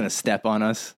they're just going to step on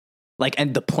us? Like,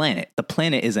 and the planet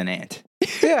is an ant.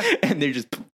 Yeah. and they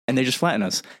just flatten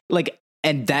us. Like,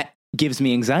 and that gives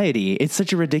me anxiety. It's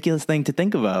such a ridiculous thing to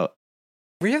think about.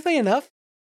 Weirdly enough,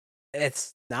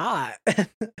 it's not.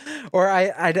 Or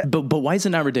but why is it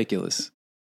not ridiculous?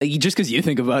 Like, just because you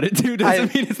think about it too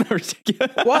doesn't mean it's not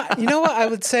ridiculous. Well, you know what I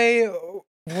would say,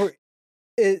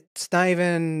 it's not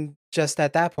even just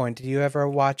at that point. Did you ever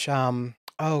watch oh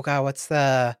god, what's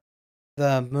the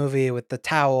movie with the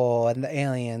towel and the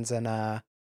aliens and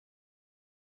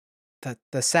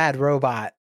the sad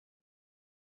robot?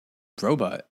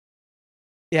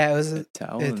 Yeah, it was a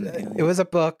towel. It was a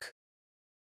book,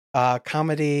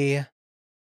 comedy,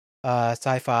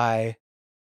 sci-fi.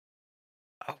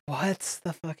 What's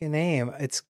the fucking name?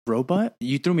 It's Robot?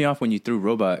 You threw me off when you threw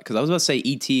Robot, because I was about to say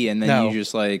E.T. and then you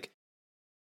just like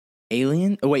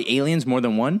Alien? Oh wait, Aliens more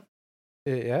than one?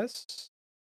 Yes.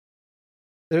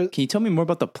 Can you tell me more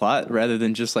about the plot rather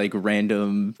than just like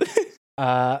random?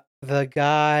 The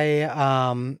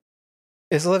guy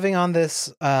is living on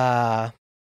this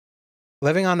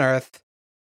living on Earth,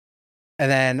 and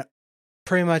then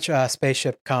pretty much a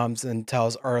spaceship comes and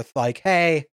tells Earth like,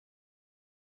 hey,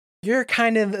 you're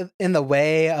kind of in the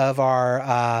way of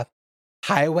our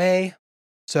highway.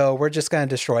 So we're just going to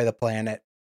destroy the planet.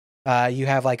 You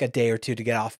have like a day or two to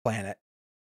get off planet.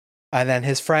 And then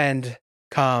his friend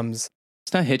comes.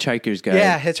 It's not Hitchhiker's Guide.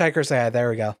 Yeah, Hitchhiker's Guide. There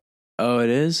we go. Oh, it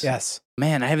is? Yes.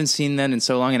 Man, I haven't seen that in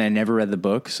so long, and I never read the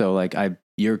book. So like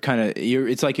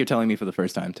it's like you're telling me for the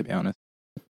first time, to be honest.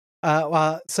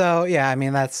 So yeah, I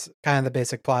mean, that's kind of the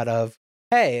basic plot of,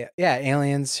 hey, yeah,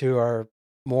 aliens who are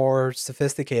more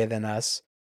sophisticated than us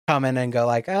come in and go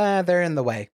like, they're in the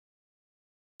way.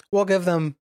 We'll give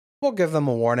them a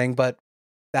warning, but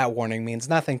that warning means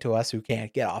nothing to us who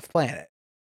can't get off planet.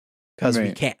 Because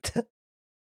we can't.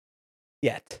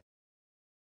 Yet.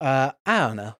 I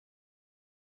don't know.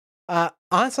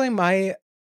 Honestly,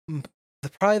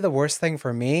 probably the worst thing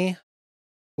for me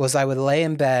was I would lay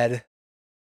in bed,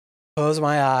 close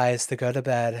my eyes to go to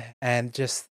bed, and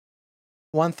just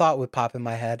one thought would pop in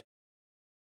my head.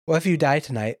 What if you die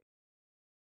tonight?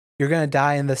 You're going to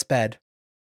die in this bed.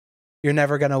 You're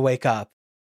never going to wake up.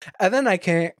 And then I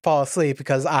can't fall asleep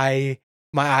because my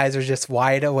eyes are just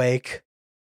wide awake,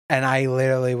 and I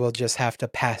literally will just have to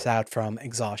pass out from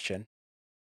exhaustion.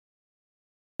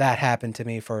 That happened to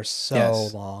me for so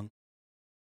long.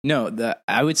 No,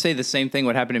 I would say the same thing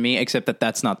would happen to me, except that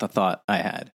that's not the thought I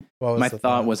had. My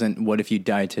thought wasn't, what if you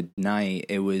died tonight?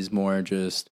 It was more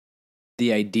just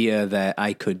the idea that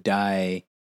I could die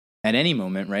at any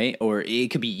moment, right? Or it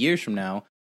could be years from now,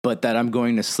 but that I'm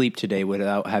going to sleep today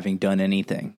without having done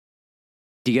anything.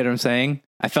 Do you get what I'm saying?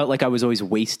 I felt like I was always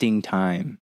wasting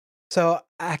time. So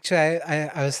actually,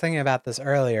 I was thinking about this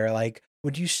earlier. Like,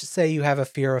 would you say you have a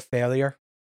fear of failure?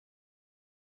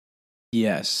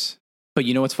 Yes. But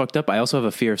you know what's fucked up? I also have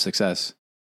a fear of success.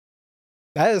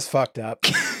 That is fucked up.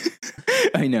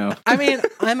 I know. I mean,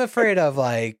 I'm afraid of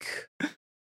like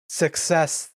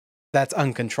success that's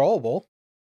uncontrollable,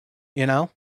 you know?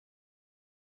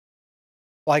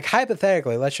 Like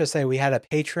hypothetically, let's just say we had a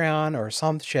Patreon or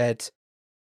some shit,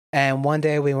 and one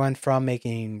day we went from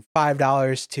making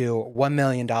 $5 to $1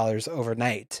 million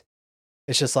overnight.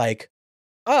 It's just like,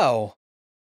 oh,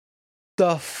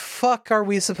 the fuck are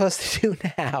we supposed to do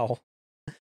now?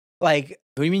 Like,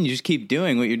 what do you mean? You just keep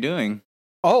doing what you're doing.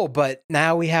 Oh, but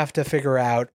now we have to figure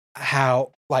out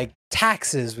how, like,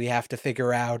 taxes. We have to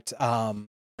figure out. Yeah,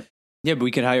 but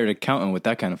we could hire an accountant with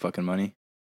that kind of fucking money.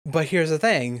 But here's the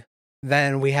thing: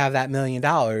 then we have that $1 million.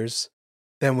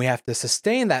 Then we have to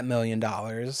sustain that $1 million.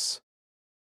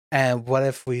 And what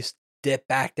if we dip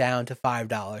back down to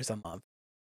 $5 a month?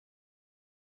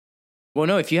 Well,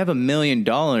 no. If you have $1 million,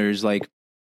 like,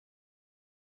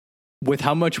 with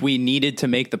how much we needed to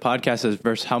make the podcast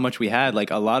versus how much we had, like,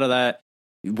 a lot of that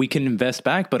we can invest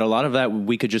back, but a lot of that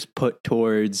we could just put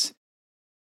towards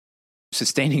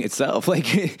sustaining itself.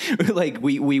 Like, like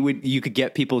you could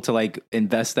get people to like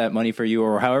invest that money for you,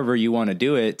 or however you want to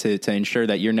do it to ensure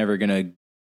that you're never gonna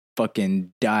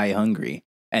fucking die hungry,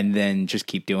 and then just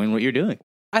keep doing what you're doing.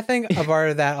 I think a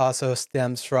part of that also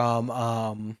stems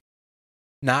from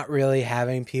not really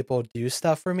having people do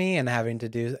stuff for me and having to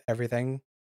do everything.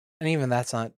 And even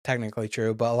that's not technically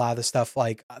true, but a lot of the stuff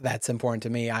like that's important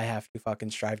to me, I have to fucking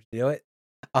strive to do it.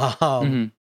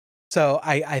 So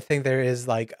I think there is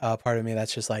like a part of me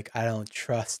that's just like, I don't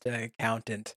trust an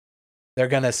accountant. They're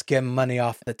gonna skim money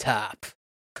off the top.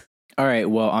 All right,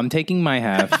 well, I'm taking my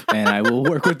half, and I will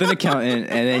work with an accountant,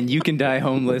 and then you can die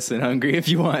homeless and hungry if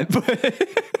you want. But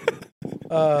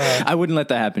I wouldn't let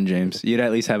that happen, James. You'd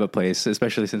at least have a place,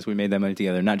 especially since we made that money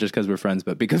together. Not just because we're friends,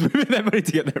 but because we made that money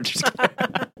together. I'm just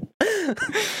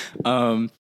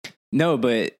no,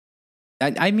 but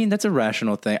I mean, that's a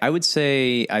rational thing. I would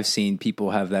say I've seen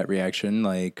people have that reaction,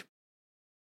 like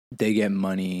they get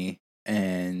money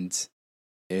and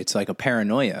it's like a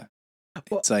paranoia.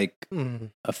 Well, it's like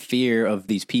a fear of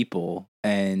these people,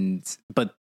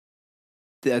 but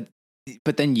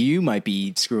then you might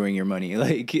be screwing your money.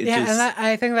 Like, and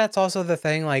I think that's also the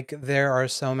thing. Like, there are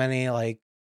so many like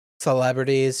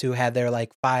celebrities who had their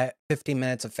like 15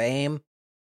 minutes of fame,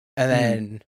 and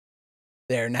then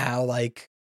they're now like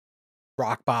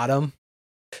rock bottom.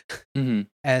 And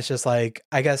it's just like,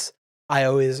 I guess I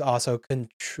always also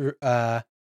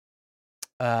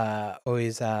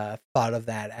thought of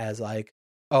that as like,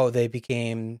 oh, they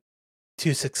became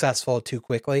too successful too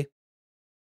quickly.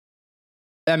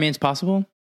 I mean, it's possible,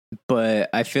 but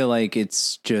I feel like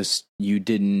it's just you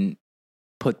didn't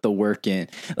put the work in.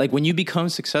 Like, when you become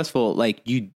successful, like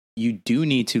you do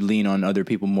need to lean on other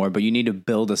people more, but you need to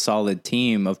build a solid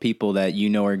team of people that you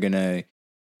know are gonna,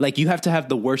 like, you have to have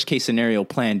the worst case scenario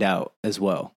planned out as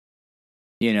well.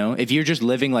 You know, if you're just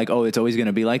living like, oh, it's always going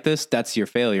to be like this, that's your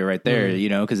failure right there, you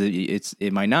know, because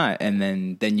it might not. And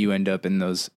then you end up in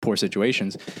those poor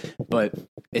situations. But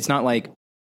it's not like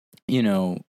you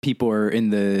know, people are in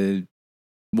the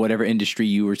whatever industry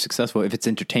you were successful, if it's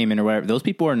entertainment or whatever, those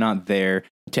people are not there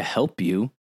to help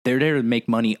you. They're there to make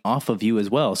money off of you as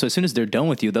well. So as soon as they're done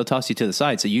with you, they'll toss you to the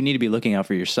side. So you need to be looking out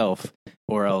for yourself,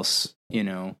 or else, you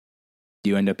know,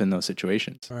 you end up in those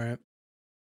situations. All right.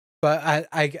 But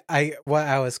what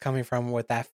I was coming from with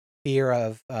that fear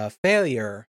of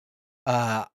failure,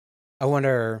 I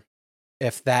wonder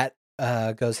if that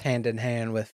goes hand in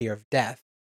hand with fear of death,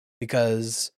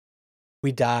 because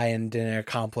we die and didn't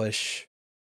accomplish,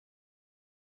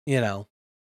 Yeah.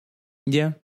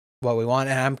 what we want.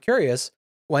 And I'm curious,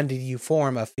 when did you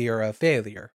form a fear of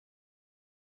failure?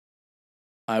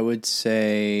 I would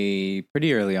say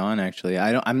pretty early on, actually.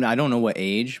 I don't know what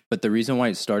age, but the reason why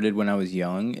it started when I was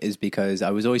young is because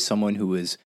I was always someone who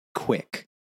was quick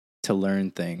to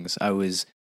learn things. I was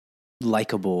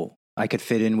likable. I could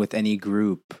fit in with any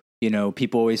group. You know,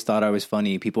 people always thought I was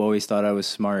funny. People always thought I was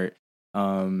smart.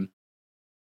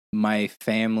 My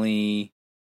family,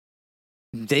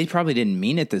 they probably didn't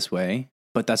mean it this way,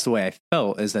 but that's the way I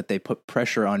felt, is that they put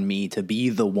pressure on me to be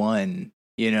the one,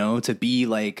 you know, to be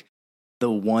like the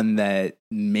one that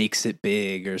makes it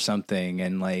big or something,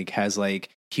 and like has like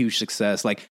huge success.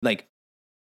 Like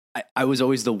I was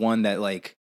always the one that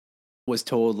like was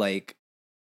told like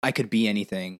I could be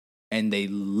anything, and they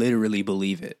literally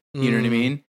believe it. You know what I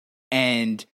mean?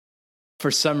 And for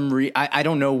some reason, I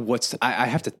don't know I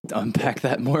have to unpack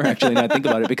that more actually now I think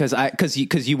about it,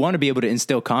 because you want to be able to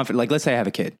instill confidence. Like, let's say I have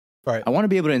a kid. Right. I want to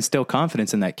be able to instill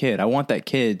confidence in that kid. I want that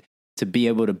kid to be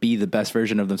able to be the best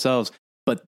version of themselves.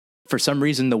 But for some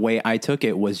reason, the way I took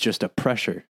it was just a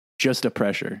pressure,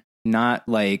 not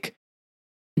like,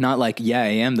 yeah, I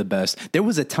am the best. There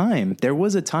was a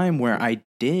time where I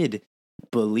did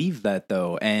believe that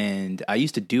though. And I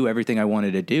used to do everything I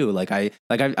wanted to do.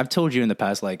 I've told you in the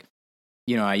past, like,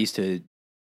 you know, I used to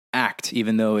act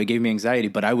even though it gave me anxiety,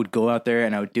 but I would go out there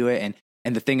and I would do it.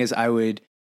 And the thing is, I would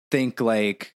think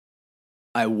like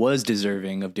I was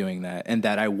deserving of doing that, and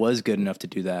that I was good enough to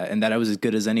do that, and that I was as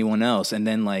good as anyone else. And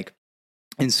then like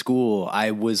in school,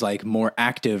 I was like more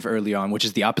active early on, which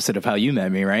is the opposite of how you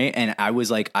met me, right? And I was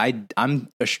like, I'm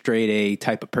a straight A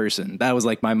type of person. That was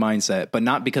like my mindset, but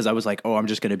not because I was like, oh, I'm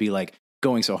just going to be like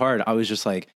going so hard. I was just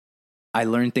like, I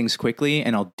learn things quickly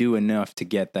and I'll do enough to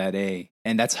get that A.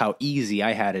 And that's how easy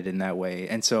I had it in that way.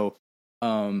 And so,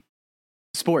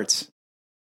 sports,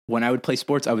 when I would play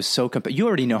sports, I was so you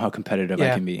already know how competitive I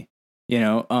can be, you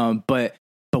know? But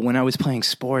when I was playing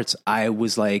sports, I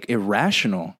was like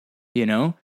irrational, you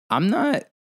know? I'm not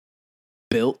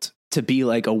built to be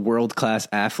like a world-class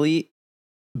athlete,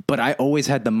 but I always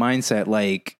had the mindset,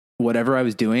 like whatever I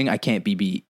was doing, I can't be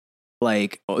beat.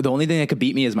 Like the only thing that could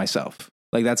beat me is myself.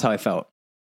 Like that's how I felt.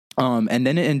 And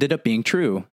then it ended up being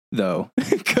true though,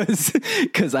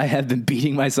 because I have been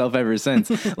beating myself ever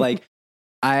since. Like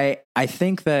I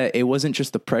think that it wasn't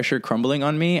just the pressure crumbling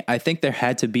on me. I think there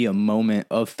had to be a moment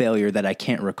of failure that I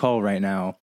can't recall right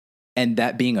now, and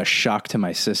that being a shock to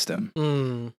my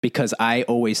system, because I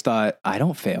always thought I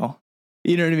don't fail.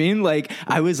 You know what I mean? Like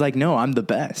I was like, no, I'm the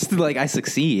best. Like I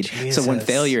succeed. Jesus. So when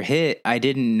failure hit, I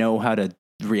didn't know how to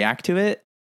react to it.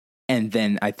 And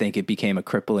then I think it became a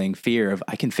crippling fear of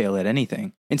I can fail at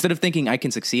anything. Instead of thinking I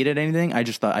can succeed at anything, I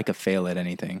just thought I could fail at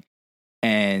anything.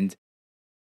 And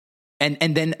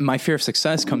then my fear of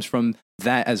success comes from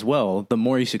that as well. The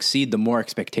more you succeed, the more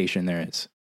expectation there is.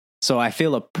 So I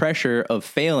feel a pressure of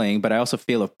failing, but I also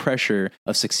feel a pressure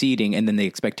of succeeding, and then the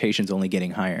expectation's only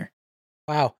getting higher.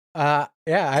 Wow. Yeah,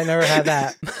 I never had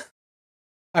that.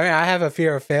 I mean, I have a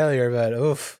fear of failure, but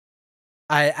oof.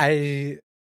 I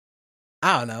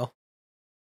don't know.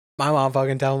 My mom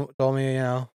fucking told me, you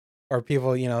know, or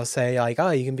people, you know, say like,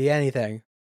 oh, you can be anything.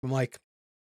 I'm like,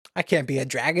 I can't be a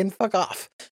dragon. Fuck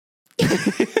off.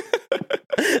 I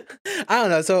don't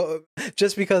know. So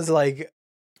just because like,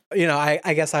 you know,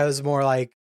 I guess I was more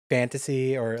like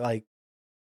fantasy or like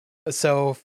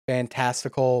so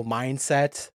fantastical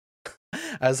mindset.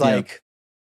 I was like,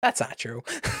 that's not true.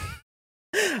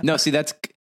 No, see,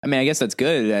 I guess that's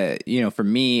good. You know, for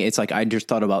me, it's like I just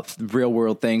thought about real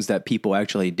world things that people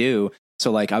actually do.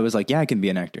 So like I was like, yeah, I can be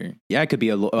an actor. Yeah, I could be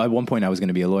at one point I was going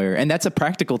to be a lawyer. And that's a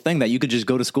practical thing that you could just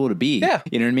go to school to be. Yeah.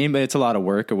 You know what I mean? But it's a lot of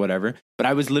work or whatever. But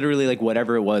I was literally like,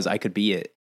 whatever it was, I could be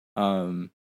it.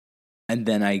 And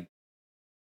then I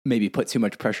maybe put too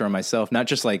much pressure on myself, not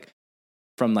just like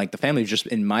from like the family, just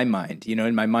in my mind, you know,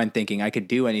 in my mind thinking I could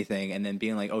do anything, and then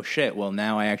being like, oh shit, well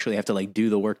now I actually have to like do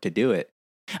the work to do it.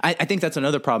 I think that's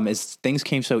another problem, is things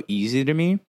came so easy to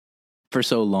me for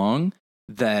so long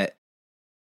that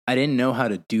I didn't know how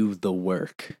to do the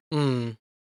work. You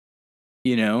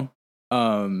know,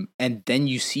 And then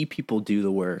you see people do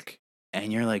the work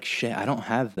and you're like, shit, I don't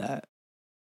have that.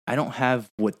 I don't have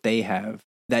what they have,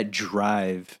 that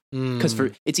drive. Because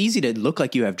it's easy to look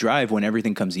like you have drive when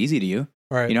everything comes easy to you.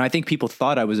 Right. You know, I think people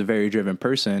thought I was a very driven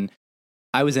person.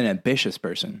 I was an ambitious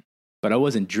person, but I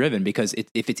wasn't driven because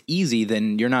if it's easy,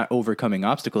 then you're not overcoming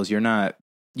obstacles. You're not,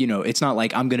 you know, it's not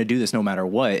like I'm going to do this no matter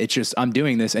what. It's just, I'm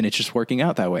doing this and it's just working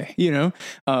out that way, you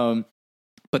know?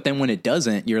 But then when it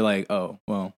doesn't, you're like, oh,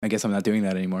 well, I guess I'm not doing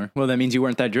that anymore. Well, that means you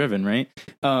weren't that driven, right?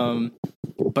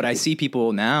 But I see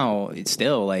people now, it's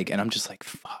still like, and I'm just like,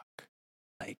 fuck,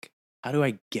 like, how do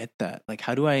I get that? Like,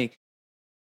 how do I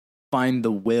find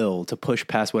the will to push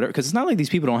past whatever? Because it's not like these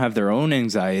people don't have their own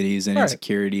anxieties and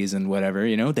insecurities and whatever,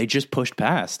 you know, they just pushed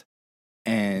past.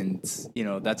 And, you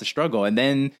know, that's a struggle. And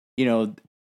then, you know,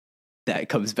 that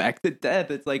comes back to death.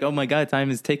 It's like, oh my God,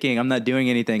 time is ticking. I'm not doing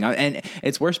anything. And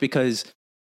it's worse because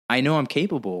I know I'm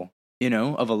capable, you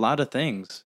know, of a lot of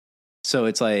things. So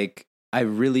it's like, I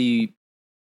really,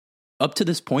 up to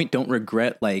this point, don't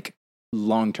regret like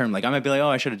long term. Like I might be like, oh,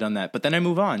 I should have done that. But then I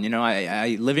move on. You know,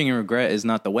 I living in regret is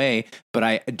not the way, but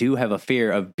I do have a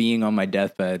fear of being on my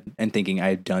deathbed and thinking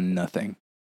I've done nothing.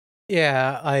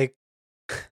 Yeah, like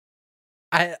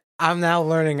I'm now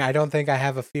learning I don't think I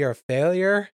have a fear of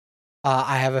failure.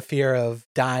 I have a fear of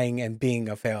dying and being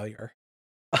a failure.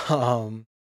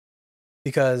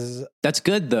 Because that's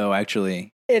good though,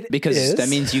 actually. Because that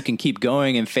means you can keep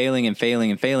going and failing and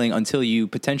failing and failing until you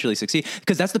potentially succeed.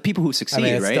 Because that's the people who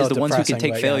succeed, right? Is the ones who can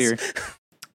take failure. Yes.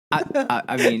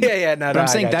 I mean, yeah. No, but I'm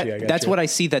saying that's what I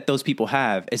see that those people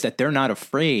have is that they're not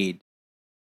afraid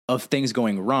of things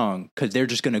going wrong because they're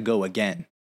just going to go again.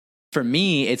 For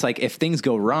me, it's like if things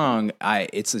go wrong,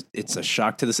 it's a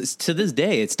shock to this. To this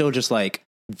day, it's still just like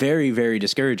very, very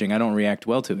discouraging. I don't react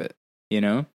well to it, you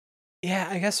know? Yeah,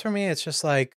 I guess for me, it's just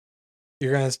like,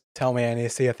 you're going to tell me I need to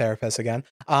see a therapist again.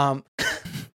 For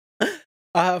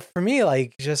me,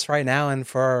 like just right now and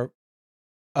for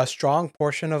a strong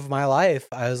portion of my life,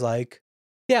 I was like,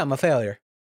 yeah, I'm a failure.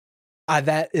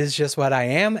 That is just what I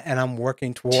am. And I'm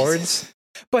working towards. Jesus.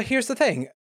 But here's the thing.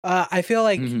 I feel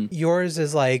like yours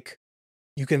is like,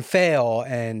 you can fail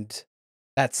and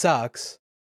that sucks.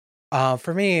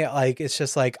 For me, like, it's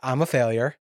just like, I'm a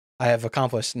failure. I have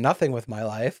accomplished nothing with my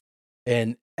life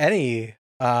in any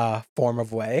form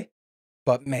of way,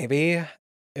 but maybe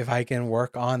if I can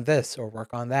work on this or work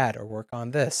on that or work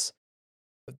on this,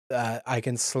 I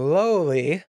can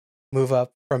slowly move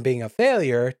up from being a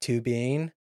failure to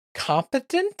being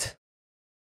competent.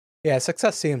 Yeah,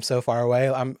 success seems so far away.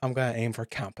 I'm gonna aim for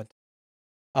competent.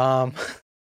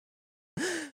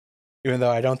 Even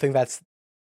though I don't think that's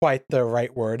quite the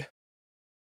right word.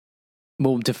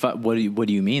 Well, what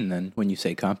do you mean then when you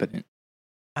say competent?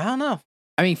 I don't know.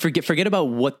 I mean, forget about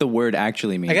what the word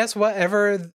actually means. I guess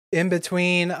whatever in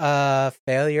between a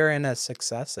failure and a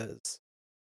success is.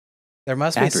 There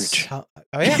must average. Be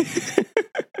oh yeah.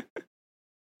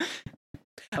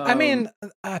 I mean,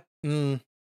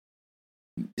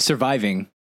 surviving.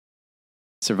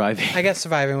 I guess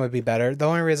surviving would be better. The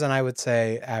only reason I would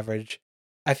say average,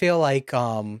 I feel like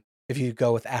if you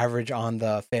go with average on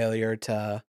the failure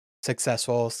to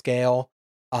successful scale,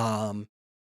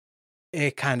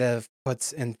 it kind of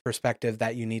puts in perspective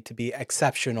that you need to be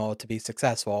exceptional to be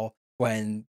successful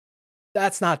when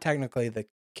that's not technically the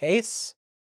case.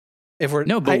 If we're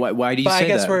why do you say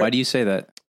that? Why do you say that?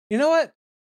 You know what?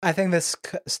 I think this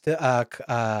stems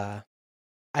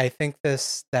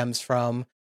from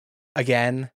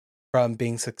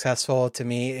being successful to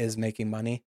me is making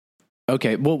money.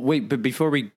 Okay, well, wait, but before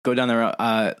we go down the road,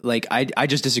 like I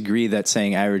just disagree that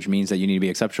saying average means that you need to be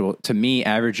exceptional. To me,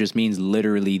 average just means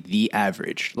literally the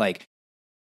average, like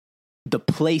the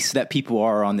place that people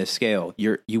are on this scale.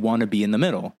 You want to be in the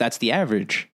middle. That's the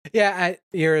average. Yeah,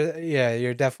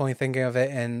 you're definitely thinking of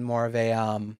it in more of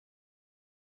a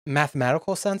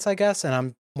mathematical sense, I guess, and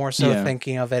I'm more so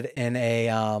thinking of it in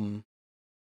a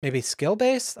maybe skill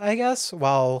based, I guess,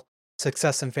 while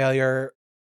success and failure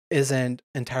isn't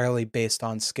entirely based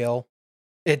on skill.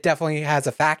 It definitely has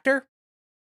a factor,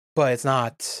 but it's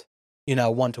not,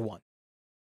 1-to-1.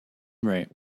 Right.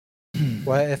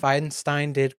 What if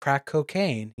Einstein did crack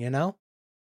cocaine,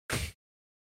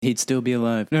 He'd still be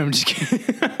alive. No, I'm just kidding.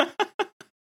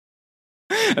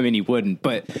 I mean, he wouldn't,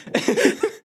 but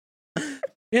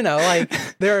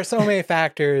like there are so many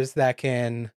factors that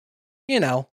can, who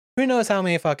knows how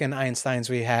many fucking Einsteins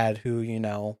we had who,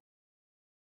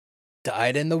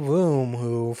 died in the womb,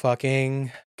 who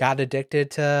fucking got addicted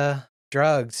to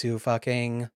drugs, who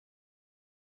fucking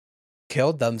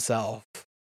killed themselves.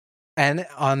 And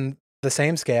on the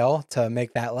same scale, to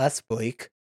make that less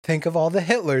bleak, think of all the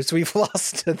Hitlers we've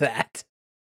lost to that.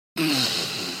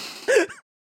 I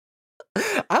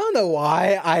don't know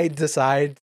why I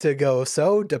decide to go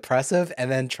so depressive and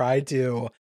then try to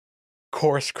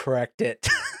course correct it.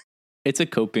 It's a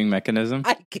coping mechanism.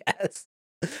 I guess.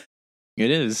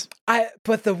 It is.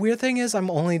 But the weird thing is I'm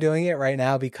only doing it right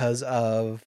now because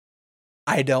of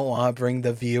I don't want to bring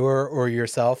the viewer or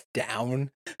yourself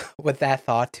down with that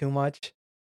thought too much.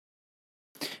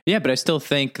 Yeah, but I still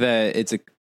think that it's a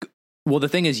well, the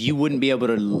thing is you wouldn't be able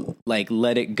to like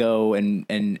let it go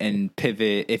and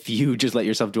pivot if you just let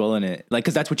yourself dwell in it. Like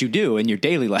cuz that's what you do in your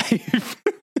daily life.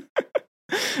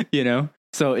 You know?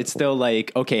 So it's still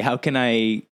like, okay, how can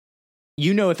I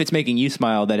if it's making you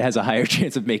smile, that it has a higher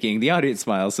chance of making the audience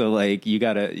smile. So like you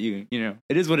gotta you know,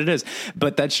 it is what it is.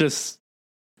 But that's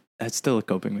still a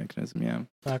coping mechanism, yeah.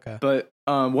 Okay. But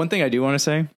one thing I do want to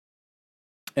say,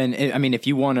 and I mean, if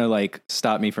you want to like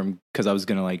stop me from, because I was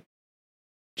gonna like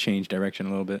change direction a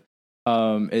little bit,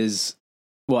 is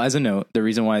well, as a note, the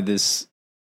reason why this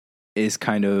is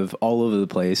kind of all over the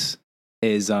place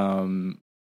is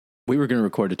we were gonna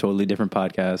record a totally different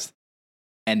podcast,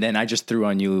 and then I just threw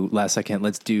on you last second.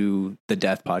 Let's do the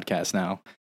death podcast now,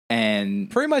 and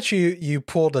pretty much you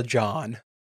pulled a John.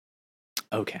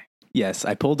 Okay. Yes,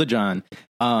 I pulled a John.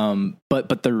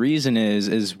 But the reason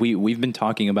is we've been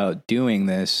talking about doing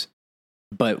this,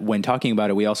 but when talking about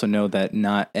it, we also know that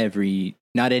not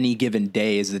any given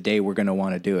day is the day we're going to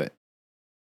want to do it.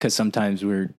 Because sometimes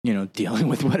we're, dealing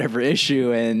with whatever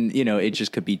issue and, it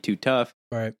just could be too tough.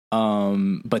 Right.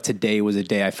 But today was a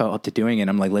day I felt up to doing it.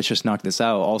 I'm like, let's just knock this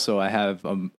out. Also, I have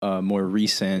a more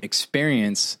recent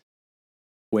experience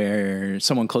where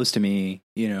someone close to me,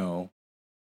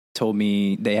 told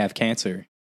me they have cancer,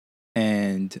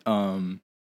 and I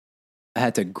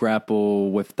had to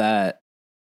grapple with that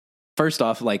first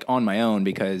off, like on my own,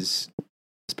 because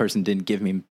this person didn't give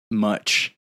me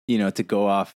much, to go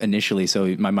off initially.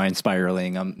 So my mind's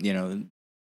spiraling.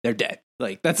 They're dead.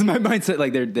 Like that's my mindset.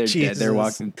 Like they're dead. They're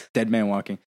walking, dead man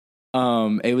walking.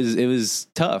 It was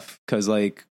tough because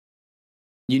like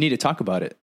you need to talk about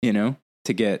it,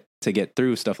 to get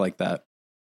through stuff like that.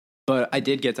 But I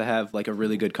did get to have like a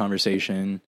really good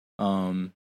conversation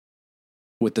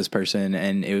with this person.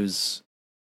 And it was,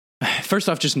 first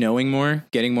off, just knowing more,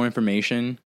 getting more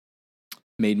information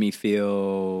made me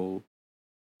feel,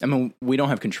 we don't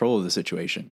have control of the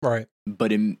situation. Right.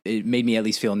 But it made me at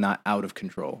least feel not out of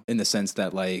control in the sense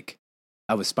that like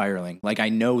I was spiraling. Like I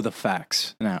know the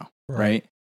facts now, right?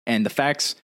 And the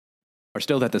facts are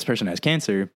still that this person has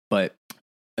cancer. But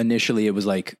initially it was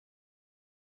like,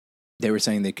 they were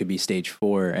saying they could be stage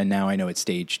 4, and now I know it's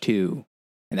stage 2,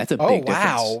 and that's a big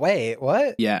difference. Oh wow! Wait,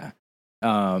 what? Yeah,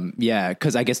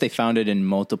 because I guess they found it in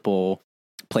multiple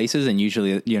places, and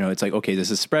usually, it's like, okay, this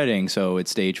is spreading, so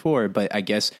it's stage 4. But I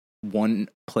guess one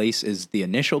place is the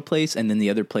initial place, and then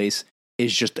the other place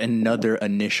is just another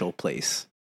initial place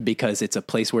because it's a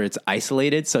place where it's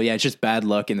isolated. So yeah, it's just bad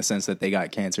luck in the sense that they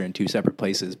got cancer in 2 separate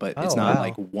places, but it's not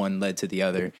like one led to the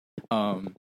other.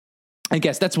 I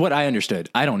guess that's what I understood.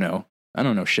 I don't know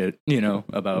shit,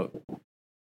 about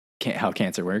how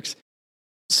cancer works.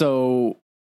 So,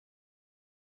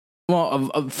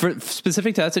 well, for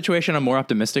specific to that situation, I'm more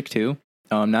optimistic too.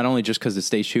 Not only just because it's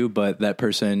stage 2, but that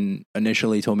person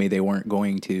initially told me they weren't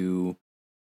going to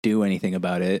do anything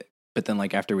about it. But then,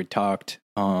 like after we talked,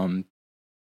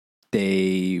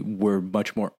 they were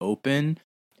much more open,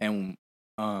 and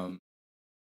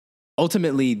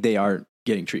ultimately, they are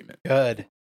getting treatment. Good.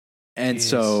 And Jeez.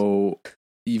 So,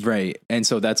 right. And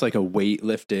so that's like a weight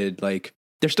lifted, like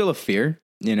there's still a fear,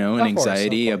 and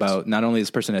anxiety about not only this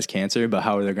person has cancer, but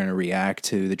how they're going to react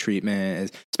to the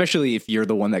treatment, especially if you're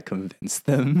the one that convinced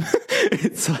them.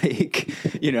 It's like,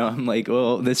 I'm like,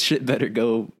 well, this shit better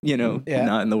go,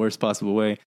 not in the worst possible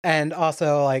way. And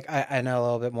also like, I know a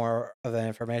little bit more of the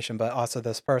information, but also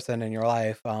this person in your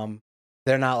life,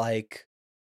 they're not like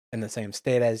in the same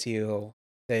state as you.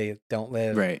 They don't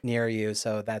live near you,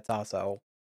 so that's also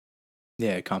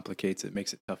it complicates it,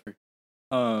 makes it tougher.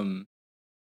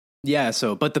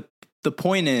 So but the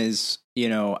point is,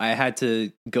 I had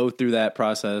to go through that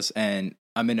process, and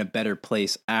I'm in a better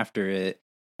place after it,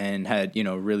 and had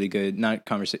really good not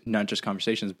just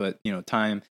conversations, but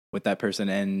time with that person.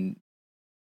 And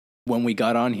when we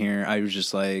got on here, I was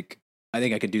just like, I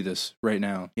think I could do this right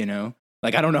now,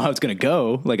 Like, I don't know how it's going to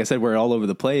go. Like I said, we're all over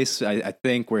the place. I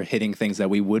think we're hitting things that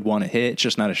we would want to hit. It's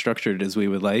just not as structured as we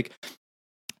would like.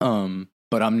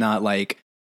 But I'm not like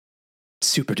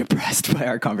super depressed by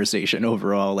our conversation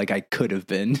overall. Like I could have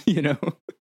been,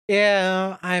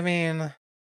 Yeah. I mean,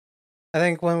 I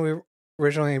think when we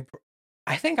originally,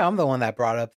 I think I'm the one that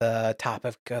brought up the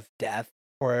topic of death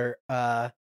for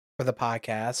the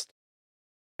podcast.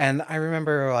 And I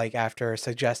remember like after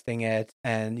suggesting it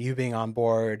and you being on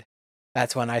board,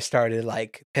 that's when I started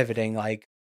like pivoting, like,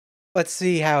 let's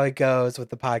see how it goes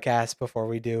with the podcast before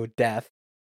we do death,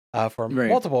 for Right.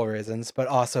 multiple reasons, but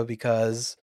also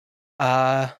because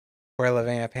we're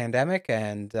living a pandemic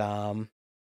and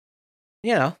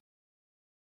you know,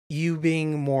 you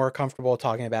being more comfortable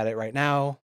talking about it right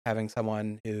now, having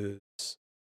someone who's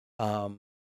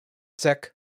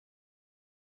sick.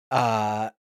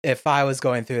 If I was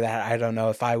going through that, I don't know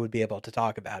if I would be able to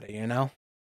talk about it, you know?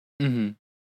 Mm-hmm.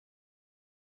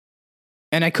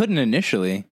 And I couldn't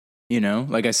initially,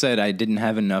 like I said, I didn't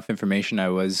have enough information. I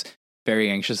was very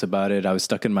anxious about it. I was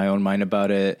stuck in my own mind about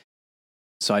it.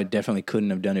 So I definitely couldn't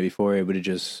have done it before. It would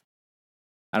have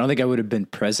I don't think I would have been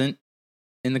present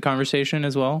in the conversation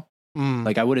as well.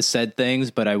 Like I would have said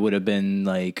things, but I would have been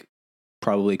like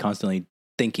probably constantly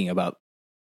thinking about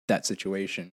that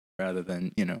situation rather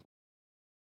than,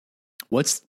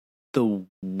 what's the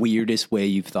weirdest way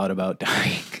you've thought about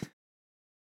dying?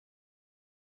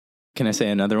 Can I say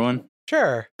another one?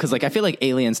 Sure. Because like I feel like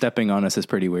alien stepping on us is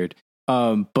pretty weird.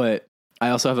 But I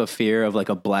also have a fear of like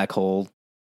a black hole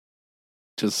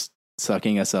just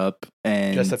sucking us up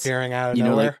and just appearing out of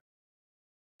nowhere. Like,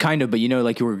 kind of, but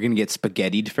like you were gonna get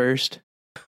spaghettied first.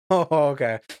 Oh,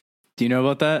 okay. Do you know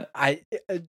about that?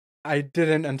 I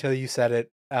didn't until you said it,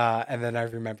 and then I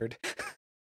remembered.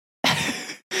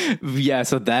 Yeah,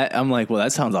 so that I'm like, well,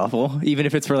 that sounds awful. Even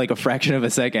if it's for like a fraction of a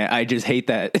second, I just hate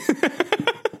that.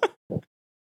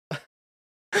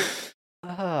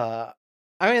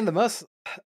 I mean,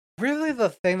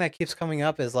 the thing that keeps coming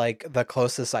up is like the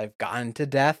closest I've gotten to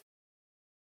death.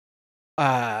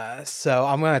 So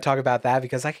I'm going to talk about that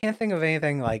because I can't think of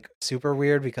anything like super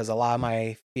weird because a lot of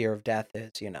my fear of death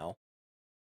is,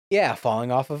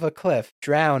 falling off of a cliff,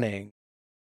 drowning,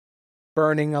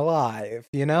 burning alive,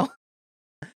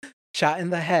 shot in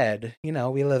the head.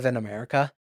 We live in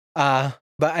America. But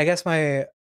I guess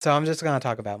so I'm just going to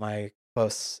talk about my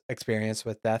close experience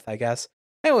with death, I guess.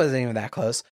 It wasn't even that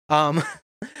close. But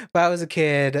I was a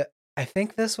kid. I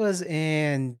think this was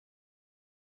in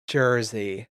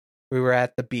Jersey. We were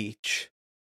at the beach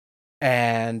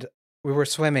and we were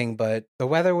swimming, but the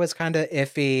weather was kind of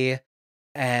iffy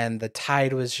and the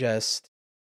tide was just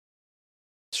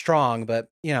strong. But,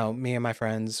 me and my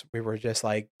friends, we were just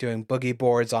like doing boogie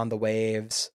boards on the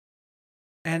waves.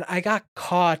 And I got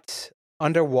caught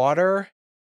underwater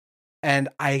and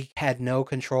I had no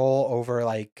control over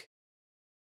like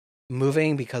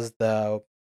moving because the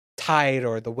tide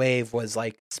or the wave was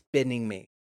like spinning me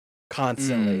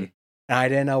constantly. And I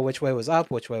didn't know which way was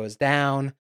up, which way was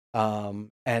down. And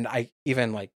I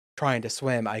even like trying to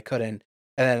swim, I couldn't.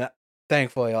 And then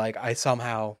thankfully, like I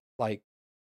somehow like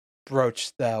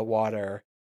broached the water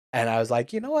and I was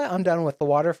like, you know what? I'm done with the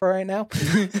water for right now.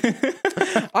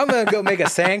 I'm going to go make a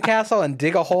sandcastle and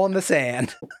dig a hole in the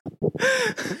sand.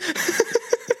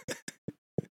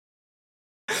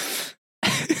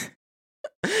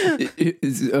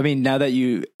 I mean, now that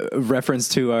you reference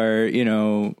to our,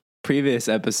 previous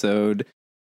episode,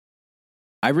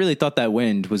 I really thought that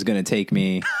wind was going to take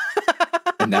me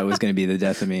and that was going to be the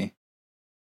death of me.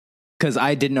 Because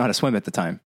I didn't know how to swim at the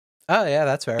time. Oh, yeah,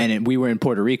 that's fair. And we were in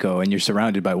Puerto Rico and you're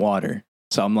surrounded by water.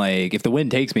 So I'm like, if the wind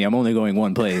takes me, I'm only going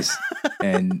one place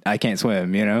and I can't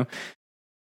swim,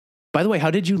 By the way,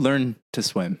 how did you learn to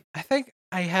swim? I think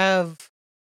I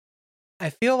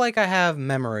feel like I have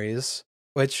memories,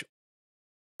 which,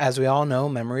 as we all know,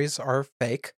 memories are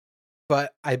fake.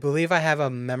 But I believe I have a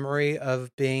memory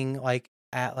of being like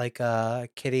at like a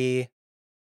kiddie,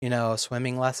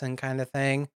 swimming lesson kind of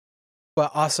thing.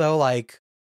 But also like,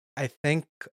 I think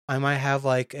I might have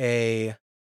like a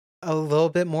little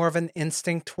bit more of an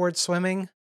instinct towards swimming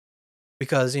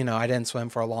because, I didn't swim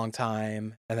for a long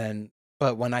time.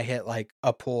 But when I hit like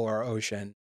a pool or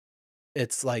ocean,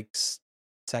 it's like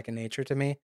second nature to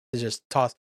me to just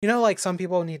toss. Like some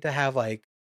people need to have like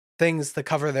things to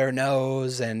cover their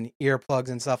nose and earplugs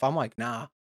and stuff. I'm like, nah,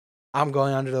 I'm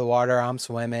going under the water. I'm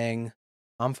swimming.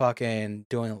 I'm fucking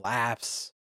doing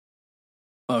laps.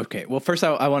 Okay. Well, first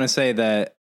I want to say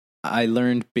that I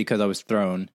learned because I was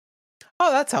thrown.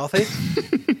 Oh, that's healthy.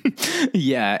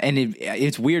 Yeah. And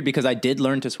it's weird because I did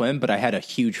learn to swim, but I had a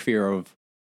huge fear of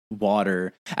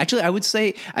water. Actually, I would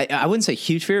say, I wouldn't say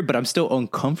huge fear, but I'm still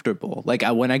uncomfortable. Like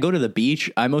when I go to the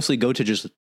beach, I mostly go to just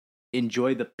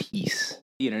enjoy the peace.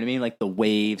 You know what I mean? Like the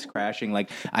waves crashing.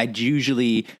 Like I'd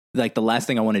usually like the last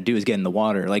thing I want to do is get in the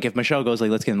water. Like if Michelle goes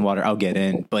like, let's get in the water, I'll get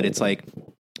in. But it's like,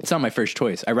 it's not my first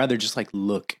choice. I'd rather just like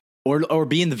look or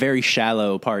be in the very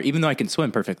shallow part, even though I can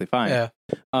swim perfectly fine. Yeah.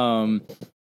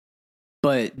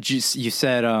 But just you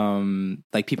said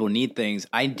like people need things.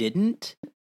 I didn't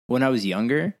when I was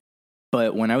younger,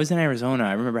 but when I was in Arizona,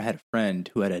 I remember I had a friend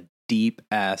who had a deep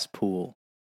ass pool,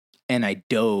 and I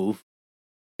dove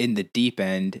in the deep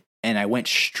end and I went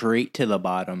straight to the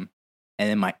bottom, and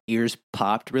then my ears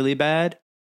popped really bad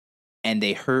and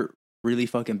they hurt really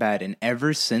fucking bad. And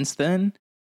ever since then,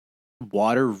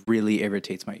 water really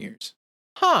irritates my ears.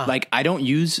 Huh. Like I don't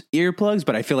use earplugs,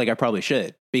 but I feel like I probably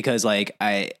should, because like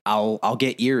I'll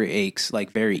get ear aches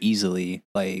like very easily,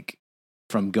 like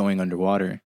from going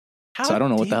underwater. How So I don't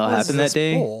know what the deep hell was happened that this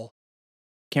day. pool?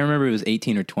 Can't remember if it was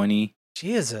 18 or 20.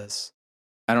 Jesus.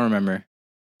 I don't remember.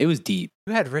 It was deep.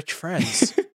 You had rich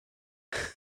friends.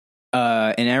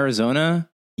 In Arizona,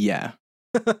 yeah.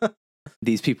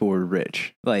 These people were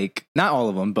rich. Like, not all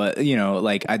of them, but, you know,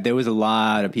 like, there was a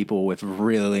lot of people with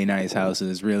really nice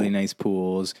houses, really nice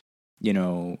pools, you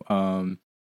know.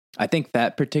 I think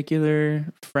that particular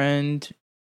friend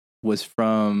was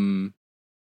from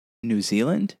New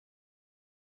Zealand,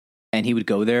 and he would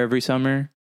go there every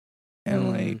summer,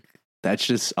 and, like, that's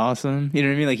just awesome. You know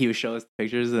what I mean? Like, he would show us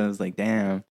pictures, and I was like,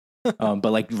 damn. But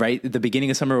like right at the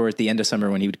beginning of summer or at the end of summer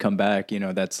when he would come back, you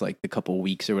know, that's like the couple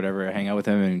weeks or whatever, I hang out with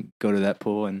him and go to that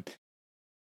pool and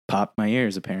pop my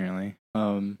ears apparently.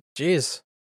 Jeez.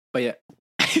 But yeah.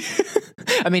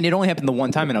 I mean, it only happened the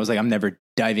one time, and I was like, I'm never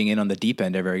diving in on the deep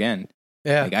end ever again.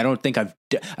 Yeah. Like I don't think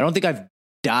I've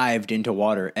dived into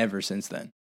water ever since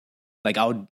then. Like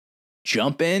I'll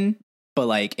jump in, but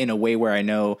like in a way where I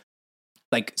know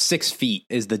like 6 feet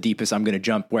is the deepest I'm going to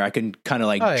jump, where I can kind of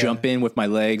like jump in with my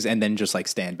legs and then just like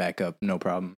stand back up. No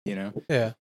problem, you know?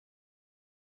 Yeah.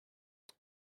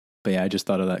 But yeah, I just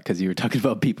thought of that because you were talking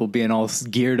about people being all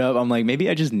geared up. I'm like, maybe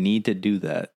I just need to do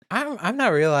that. I'm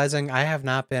not realizing I have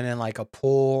not been in like a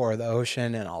pool or the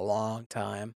ocean in a long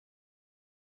time.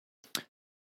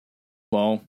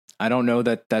 Well, I don't know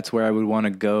that that's where I would want to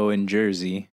go in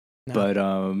Jersey, but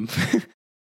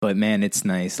but man, it's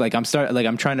nice. Like I'm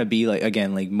trying to be like,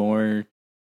 again, like more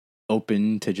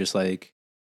open to just like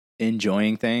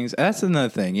enjoying things. That's another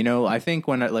thing, you know. I think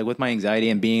when I, like with my anxiety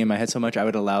and being in my head so much, I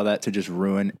would allow that to just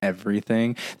ruin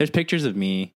everything. There's pictures of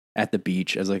me at the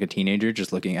beach as like a teenager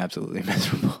just looking absolutely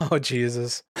miserable. Oh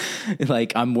Jesus.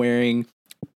 Like I'm wearing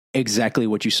exactly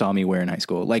what you saw me wear in high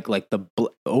school. Like the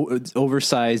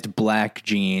oversized black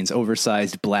jeans,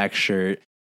 oversized black shirt,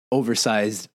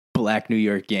 oversized black New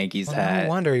York Yankees hat. No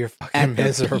wonder you're fucking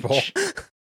miserable.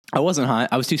 I wasn't hot.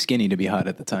 I was too skinny to be hot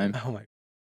at the time. Oh my.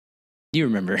 You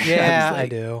remember? Yeah, I I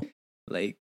do.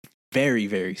 Like very,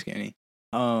 very skinny.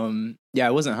 Yeah,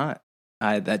 I wasn't hot.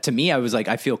 That to me, I was like,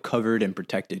 I feel covered and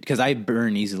protected because I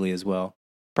burn easily as well.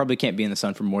 Probably can't be in the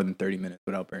sun for more than 30 minutes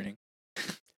without burning.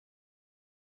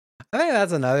 I think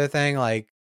that's another thing. Like,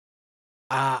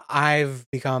 I've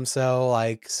become so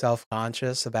like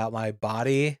self-conscious about my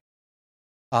body.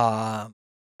 I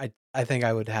think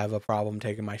I would have a problem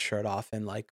taking my shirt off in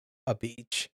like a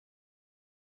beach.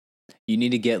 You need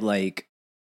to get like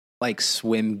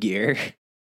swim gear.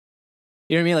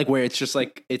 You know what I mean? Like where it's just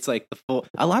like, it's like the full,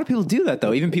 a lot of people do that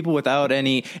though. Even people without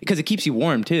any, because it keeps you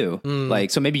warm too.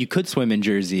 Like, so maybe you could swim in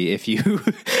Jersey if you,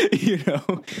 you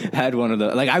know, had one of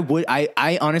those. Like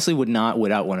I honestly would not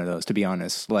without one of those, to be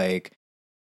honest. Like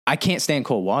I can't stand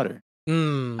cold water.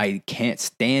 I can't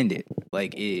stand it.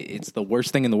 Like it's the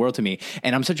worst thing in the world to me.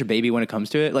 And I'm such a baby when it comes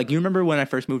to it. Like you remember when I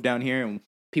first moved down here and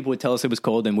people would tell us it was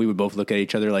cold and we would both look at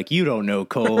each other like, you don't know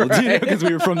cold, right? You know, because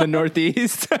we were from the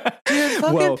Northeast. Dude,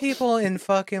 fucking people in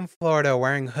fucking Florida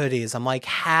wearing hoodies. I'm like,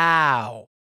 how?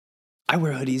 I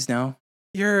wear hoodies now.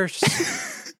 You're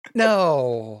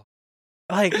no.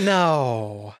 Like,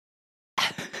 no.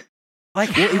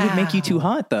 Like, well, it would make you too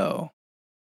hot though.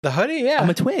 The hoodie, yeah. I'm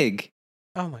a twig.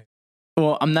 Oh my.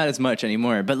 Well, I'm not as much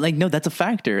anymore, but like, no, that's a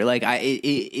factor. Like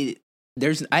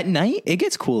there's at night, it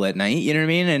gets cool at night. You know what I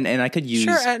mean? And I could use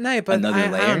at night, but another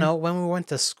layer. I don't know, when we went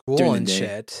to school and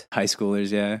shit. High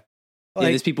schoolers, yeah. Like, yeah,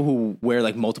 there's people who wear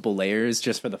like multiple layers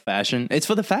just for the fashion. It's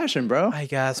for the fashion, bro. I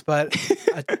guess, but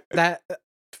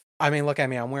I mean, look at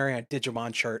me. I'm wearing a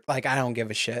Digimon shirt. Like, I don't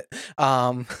give a shit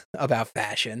about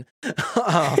fashion.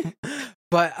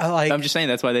 But like, I'm just saying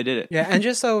that's why they did it. Yeah, and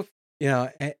just so you know,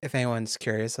 if anyone's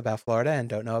curious about Florida and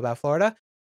don't know about Florida,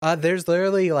 there's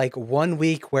literally like 1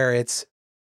 week where it's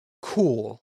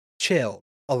cool, chill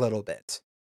a little bit,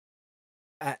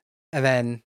 and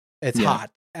then it's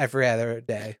hot every other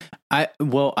day. I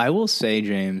will say,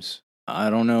 James,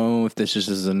 I don't know if this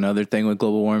is another thing with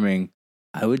global warming.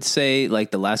 I would say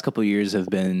like the last couple of years there's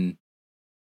been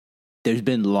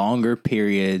longer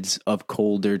periods of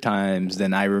colder times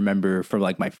than I remember for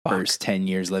like my first 10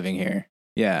 years living here.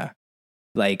 Yeah.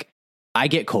 Like I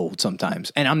get cold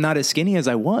sometimes, and I'm not as skinny as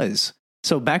I was.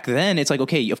 So back then, it's like,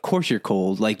 okay, of course you're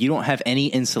cold. Like, you don't have any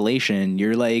insulation.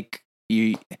 You're like,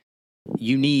 you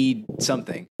need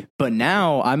something. But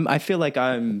now I feel like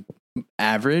I'm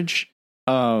average.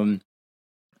 I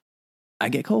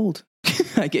get cold.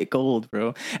 I get cold,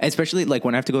 bro. Especially like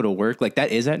when I have to go to work, like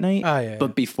that is at night. Oh, yeah.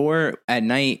 But before at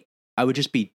night, it would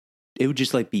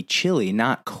just like be chilly,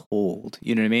 not cold.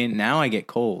 You know what I mean? Now I get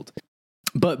cold.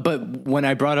 But when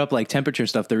I brought up like temperature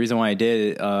stuff, the reason why I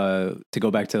did to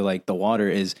go back to like the water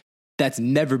is that's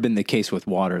never been the case with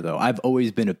water though. I've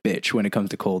always been a bitch when it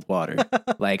comes to cold water.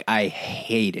 Like I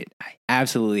hate it. I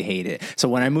absolutely hate it. So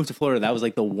when I moved to Florida, that was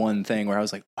like the one thing where I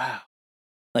was like, wow.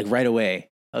 Like right away,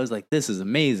 I was like, this is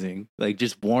amazing. Like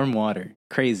just warm water.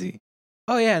 Crazy.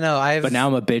 Oh yeah, no, But now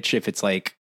I'm a bitch if it's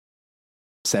like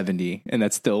 70 and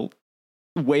that's still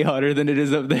way hotter than it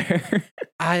is up there.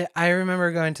 I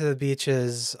remember going to the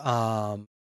beaches. Oh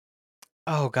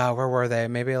God, where were they?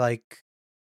 Maybe like,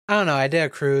 I don't know. I did a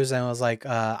cruise and it was like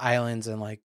islands in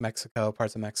like Mexico,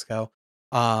 parts of Mexico.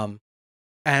 And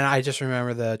I just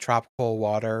remember the tropical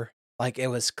water. Like it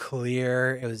was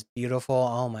clear, it was beautiful.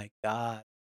 Oh my God.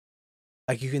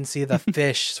 Like you can see the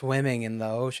fish swimming in the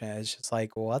ocean. It's just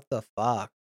like, what the fuck?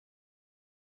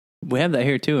 We have that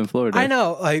here too in Florida. I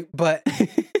know, like, but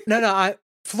no,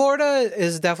 Florida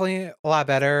is definitely a lot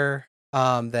better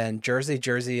than Jersey.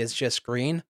 Jersey is just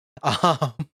green.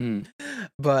 But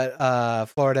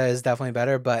Florida is definitely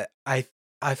better. But I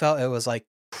felt it was like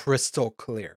crystal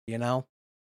clear, you know?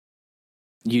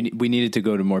 We needed to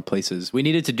go to more places. We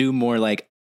needed to do more like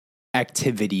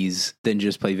activities than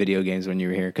just play video games when you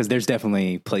were here. Because there's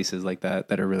definitely places like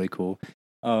that are really cool.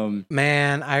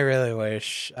 Man, I really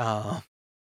wish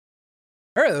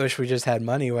we just had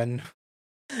money when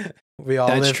we all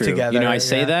live together. You know, I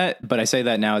say that, but I say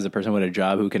that now as a person with a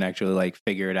job who can actually like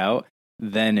figure it out.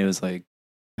 Then it was like,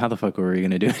 how the fuck were we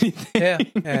going to do anything?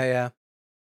 Yeah.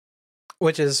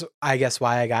 Which is, I guess,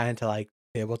 why I got into like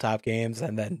tabletop games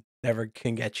and then never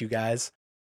can get you guys.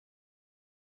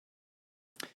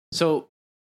 So,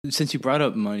 since you brought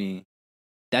up money,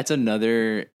 that's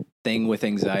another thing with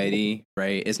anxiety,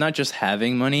 right? It's not just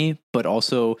having money, but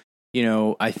also, you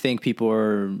know, I think people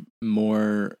are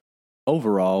more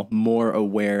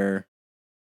aware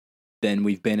than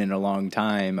we've been in a long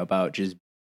time about just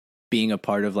being a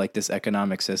part of like this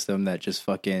economic system that just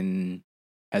fucking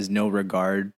has no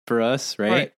regard for us,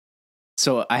 right?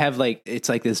 So I have like, it's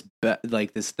like this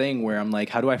thing where I'm like,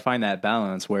 how do I find that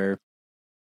balance where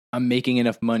I'm making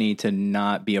enough money to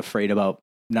not be afraid about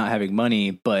not having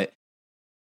money, but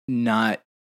not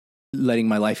letting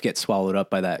my life get swallowed up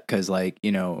by that? Because like,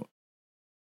 you know,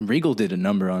 Regal did a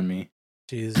number on me.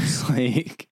 Jesus.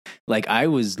 like that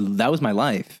was my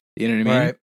life. You know what I mean?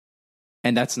 Right.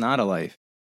 And that's not a life.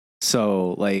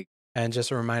 So like, and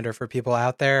just a reminder for people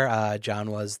out there,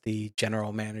 John was the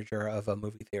general manager of a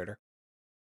movie theater.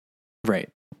 Right.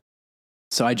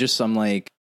 So I'm like,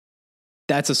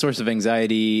 that's a source of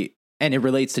anxiety, and it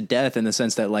relates to death in the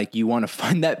sense that like you want to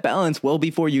find that balance well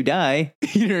before you die.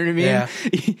 You know what I mean?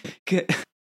 Yeah.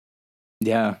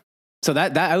 Yeah. So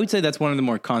that I would say that's one of the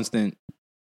more constant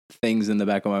things in the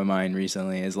back of my mind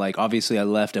recently is like, obviously I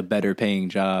left a better paying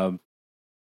job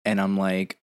and I'm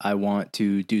like, I want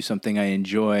to do something I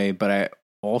enjoy, but I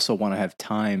also want to have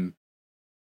time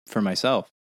for myself.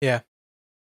 Yeah.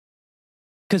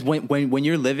 Because when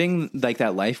you're living like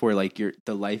that life where like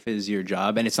the life is your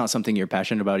job and it's not something you're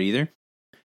passionate about either,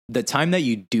 the time that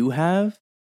you do have,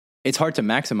 it's hard to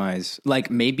maximize. Like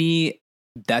maybe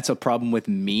that's a problem with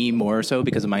me more so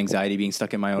because of my anxiety being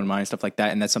stuck in my own mind, stuff like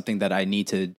that. And that's something that I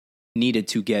needed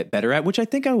to get better at, which I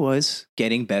think I was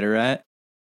getting better at.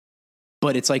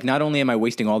 But it's like, not only am I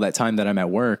wasting all that time that I'm at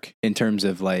work in terms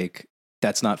of like,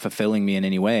 that's not fulfilling me in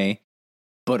any way,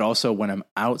 but also when I'm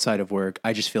outside of work,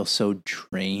 I just feel so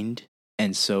drained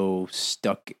and so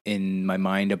stuck in my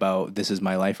mind about this is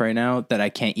my life right now that I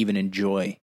can't even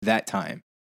enjoy that time.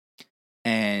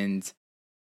 And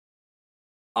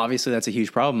obviously that's a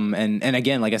huge problem. And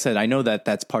again, like I said, I know that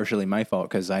that's partially my fault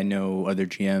because I know other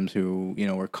GMs who, you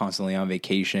know, were constantly on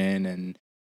vacation. And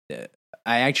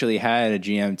I actually had a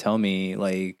GM tell me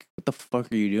like, what the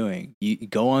fuck are you doing? You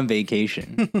go on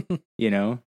vacation, you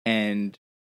know?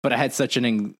 But I had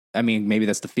maybe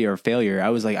that's the fear of failure. I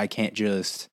was like, I can't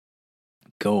just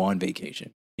go on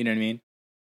vacation. You know what I mean?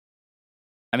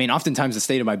 I mean, oftentimes the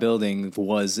state of my building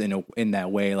was in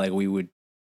that way. Like we would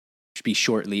be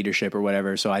short leadership or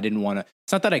whatever. So I didn't want to,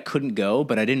 it's not that I couldn't go,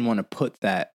 but I didn't want to put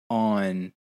that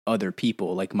on other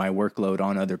people, like my workload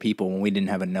on other people when we didn't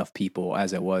have enough people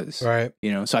as it was. Right.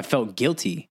 You know, so I felt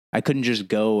guilty. I couldn't just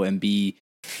go and be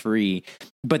free.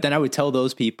 But then I would tell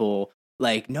those people,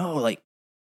 like, no, like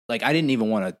I didn't even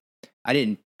want to, I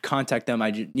didn't contact them. I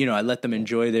I let them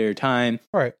enjoy their time.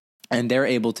 Right. And they're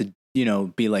able to,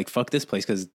 be like, fuck this place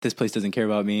because this place doesn't care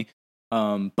about me.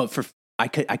 But I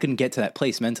couldn't get to that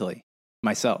place mentally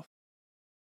myself.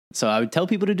 So I would tell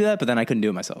people to do that, but then I couldn't do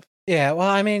it myself. Yeah, well,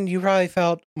 I mean, you probably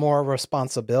felt more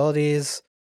responsibilities.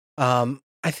 I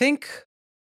think,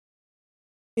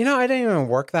 I didn't even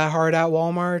work that hard at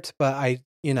Walmart, but I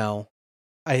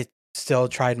still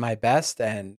tried my best.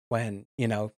 And when,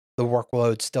 the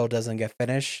workload still doesn't get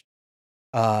finished,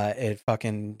 it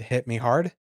fucking hit me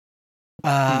hard.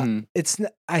 I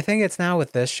think it's now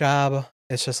with this job,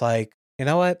 it's just like, you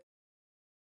know what?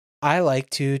 I like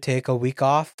to take a week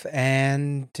off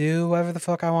and do whatever the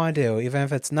fuck I want to do, even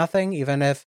if it's nothing, even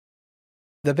if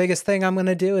the biggest thing I'm going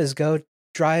to do is go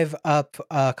drive up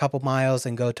a couple miles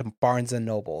and go to Barnes and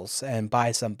Nobles and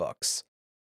buy some books.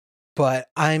 But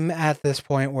I'm at this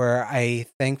point where I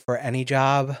think for any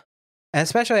job, and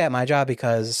especially at my job,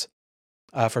 because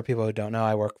for people who don't know,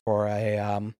 I work for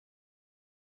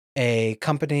a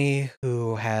company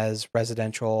who has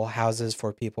residential houses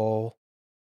for people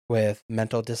with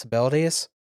mental disabilities.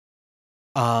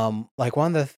 Like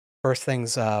one of the first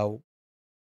things, not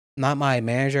my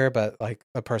manager, but like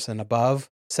the person above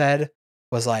said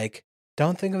was like,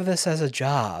 don't think of this as a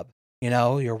job.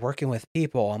 You're working with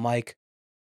people. I'm like,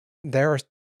 there are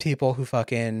people who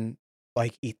fucking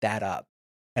like eat that up.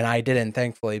 And I didn't,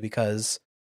 thankfully, because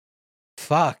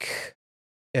fuck,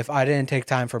 if I didn't take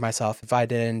time for myself, if I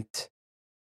didn't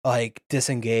like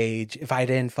disengage, if I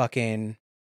didn't fucking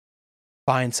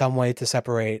find some way to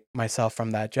separate myself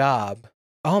from that job,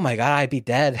 oh my God, I'd be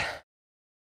dead.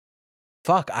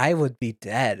 Fuck, I would be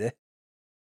dead.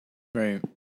 Right.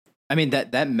 I mean,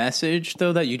 that message,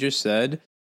 though, that you just said,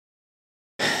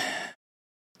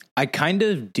 I kind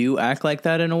of do act like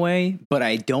that in a way, but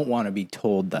I don't want to be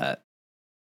told that.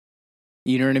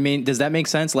 You know what I mean? Does that make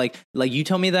sense? Like you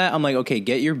tell me that, I'm like, okay,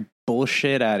 get your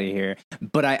bullshit out of here.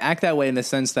 But I act that way in the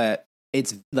sense that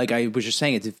it's like I was just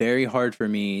saying, it's very hard for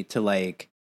me to like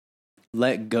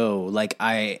let go. Like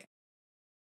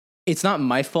it's not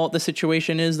my fault the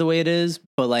situation is the way it is,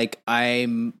 but like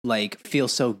I'm like feel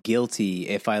so guilty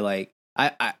if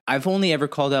I've only ever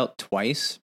called out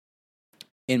twice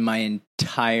in my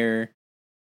entire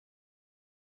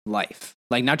life.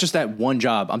 Like not just that one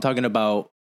job. I'm talking about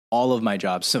all of my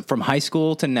jobs. So from high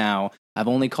school to now, I've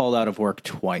only called out of work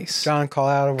twice. John, call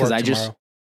out of work tomorrow.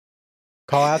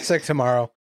 Call out sick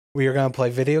tomorrow. We are going to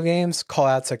play video games. Call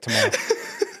out sick tomorrow.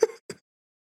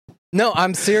 No,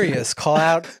 I'm serious. Call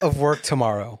out of work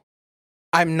tomorrow.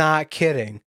 I'm not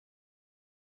kidding.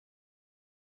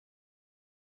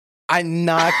 I'm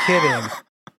not kidding.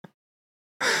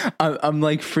 I'm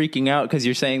like freaking out because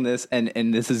you're saying this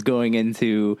and this is going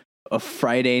into a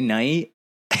Friday night.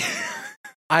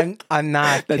 I'm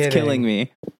not That's kidding. killing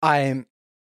me. Oh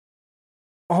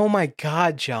my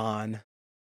God, John.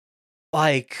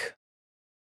 Like,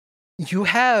 you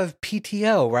have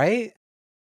PTO, right?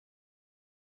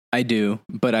 I do,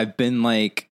 but I've been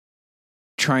like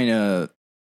trying to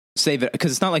save it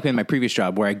because it's not like in my previous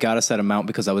job where I got a set amount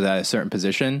because I was at a certain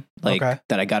position, like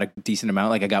that I got a decent amount,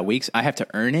 like I got weeks. I have to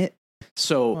earn it.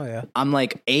 So I'm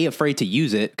like A, afraid to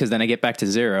use it because then I get back to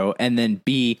zero. And then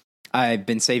B, I've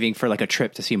been saving for like a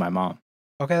trip to see my mom.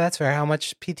 Okay, that's fair. How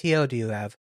much PTO do you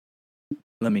have?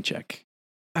 Let me check.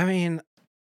 I mean,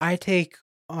 I take,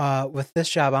 with this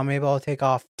job, I'm able to take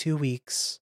off 2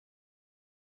 weeks.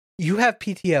 You have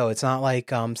PTO. It's not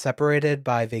like separated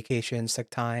by vacation, sick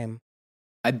time.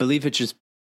 I believe it's just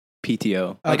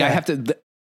PTO. Like I have to,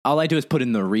 all I do is put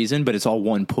in the reason, but it's all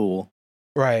one pool.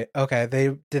 Right. Okay.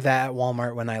 They did that at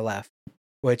Walmart when I left,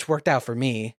 which worked out for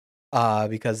me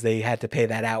because they had to pay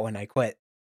that out when I quit.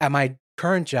 At my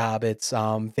current job, it's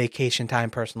vacation time,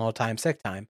 personal time, sick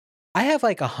time. I have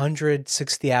like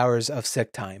 160 hours of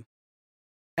sick time.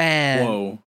 And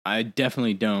whoa, I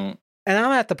definitely don't. And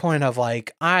I'm at the point of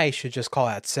like, I should just call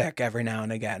out sick every now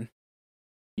and again.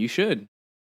 You should.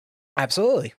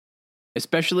 Absolutely.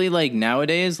 Especially like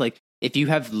nowadays, like if you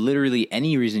have literally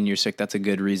any reason you're sick, that's a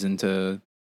good reason to,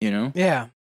 Yeah.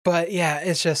 But yeah,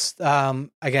 it's just,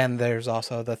 again, there's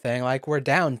also the thing, like we're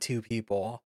down 2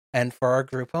 people. And for our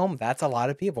group home, that's a lot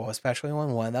of people, especially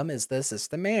when one of them is the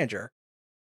assistant manager.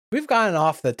 We've gotten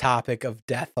off the topic of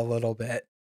death a little bit.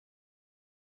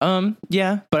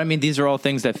 Yeah, but I mean, these are all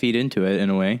things that feed into it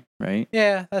in a way, right?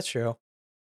 Yeah, that's true.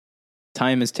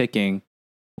 Time is ticking.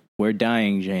 We're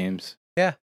dying, James.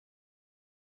 Yeah.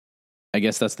 I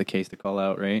guess that's the case to call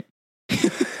out, right?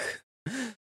 Is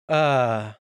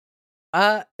there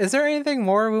anything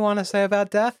more we want to say about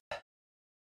death?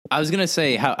 I was gonna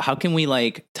say, how can we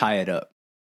like tie it up?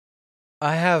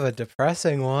 I have a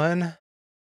depressing one.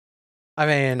 I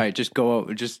mean, All right, just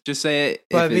go. Just say it.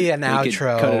 but be an we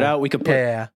outro. could cut it out. We could put.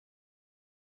 Yeah.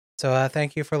 So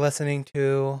thank you for listening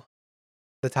to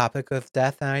the topic of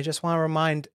death, and I just want to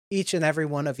remind each and every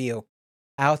one of you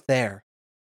out there,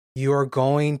 you are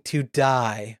going to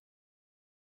die.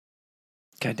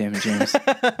 God damn it, James.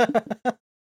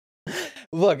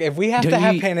 Look, if we have to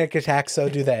have panic attacks, so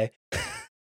do they.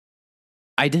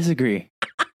 I disagree.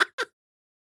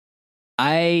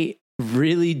 I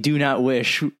really do not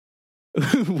wish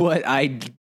what I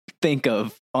think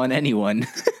of on anyone.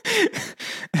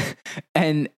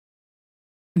 And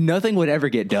nothing would ever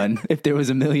get done if there was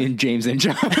a million James and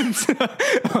Johns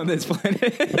on this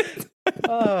planet.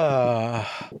 Oh,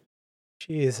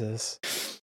 Jesus.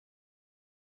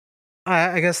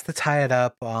 I guess to tie it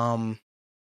up,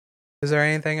 is there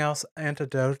anything else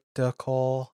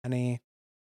anecdotal? Any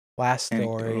last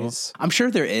stories? I'm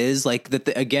sure there is. Like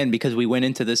again, because we went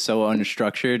into this so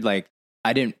unstructured. Like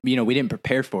we didn't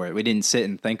prepare for it. We didn't sit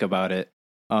and think about it.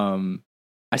 I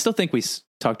still think we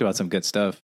talked about some good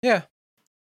stuff. Yeah.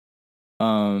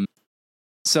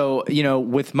 So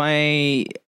with I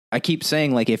keep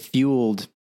saying like it fueled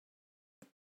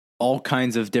all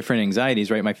kinds of different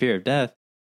anxieties, right? My fear of death.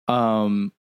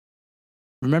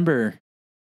 Remember,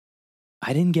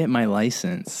 I didn't get my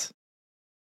license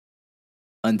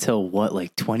until what,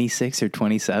 like 26 or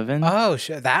 27? Oh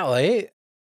shit, that late?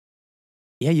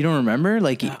 Yeah, you don't remember?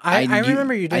 Like I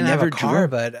remember you didn't have a car,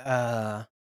 but I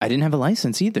didn't have a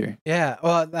license either. Yeah,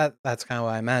 well that's kind of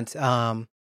what I meant.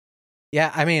 Yeah,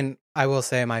 I mean, I will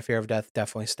say my fear of death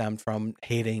definitely stemmed from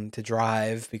hating to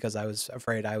drive because I was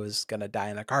afraid I was gonna die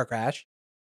in a car crash.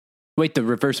 Wait, the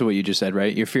reverse of what you just said,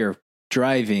 right? Your fear of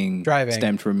driving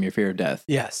stemmed from your fear of death.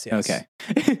 Yes. Okay.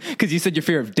 Because you said your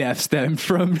fear of death stemmed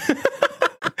from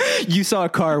you saw a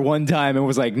car one time and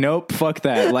was like, nope, fuck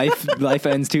that. Life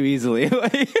ends too easily.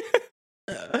 I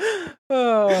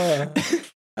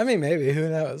mean, maybe, who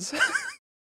knows?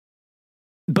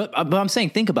 But I'm saying,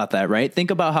 think about that, right?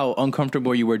 Think about how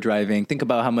uncomfortable you were driving. Think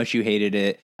about how much you hated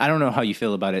it. I don't know how you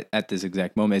feel about it at this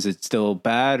exact moment. Is it still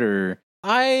bad or?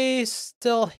 I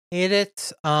still hate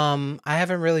it. I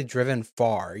haven't really driven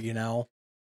far, I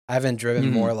haven't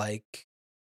driven more like,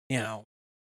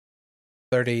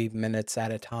 30 minutes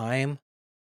at a time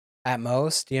at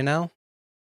most,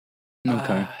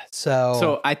 Okay.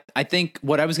 So I think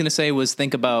what I was going to say was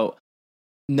think about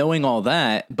knowing all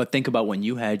that, but think about when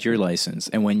you had your license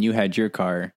and when you had your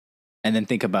car, and then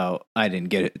think about, I didn't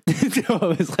get it until I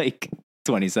was like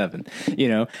 27,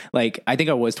 like I think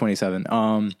I was 27.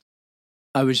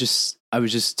 I was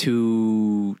just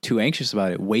too anxious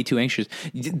about it. Way too anxious.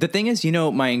 The thing is,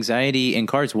 my anxiety in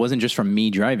cars wasn't just from me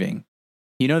driving.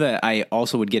 You know that I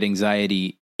also would get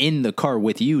anxiety in the car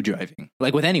with you driving,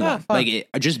 like with anyone.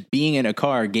 Just being in a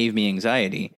car gave me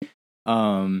anxiety.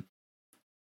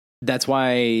 That's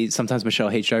why sometimes Michelle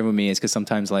hates driving with me, is because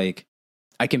sometimes like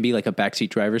I can be like a backseat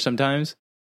driver sometimes,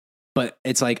 but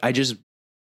it's like I just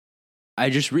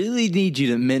really need you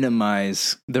to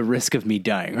minimize the risk of me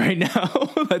dying right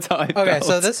now. That's how I felt. Okay,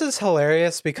 so this is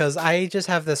hilarious because I just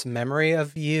have this memory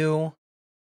of you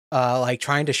like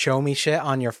trying to show me shit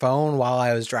on your phone while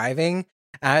I was driving.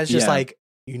 And I was just like,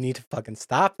 you need to fucking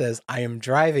stop this. I am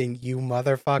driving, you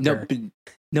motherfucker.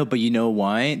 No, but you know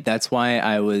why? That's why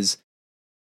I was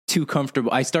too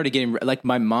comfortable. I started getting like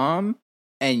my mom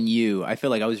and you. I feel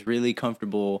like I was really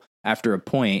comfortable after a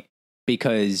point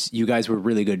because you guys were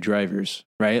really good drivers,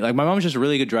 right? Like my mom was just a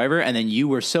really good driver, and then you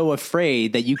were so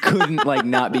afraid that you couldn't like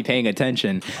not be paying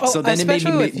attention. So then it made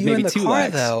me maybe too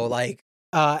lax. Though, like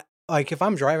if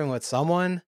I'm driving with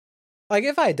someone, like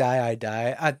if I die, I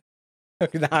die.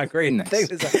 Not a great thing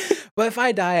to say, but if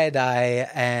I die, I die,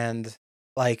 and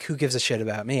like who gives a shit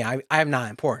about me? I'm not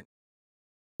important.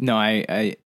 No,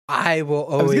 I will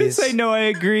always. I was gonna say no, I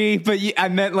agree, but I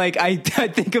meant like I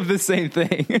think of the same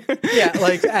thing. Yeah,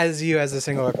 like as you as a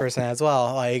singular person as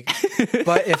well. Like,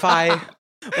 but if I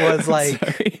was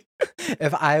like,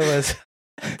 if I was,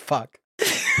 fuck.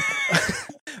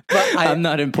 But I'm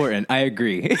not important. I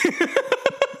agree.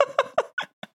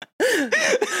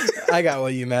 I got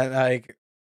what you meant. Like,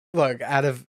 look, out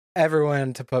of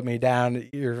everyone to put me down,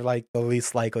 you're like the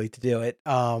least likely to do it.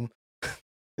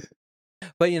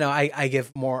 But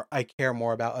I care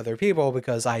more about other people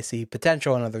because I see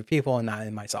potential in other people and not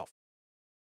in myself.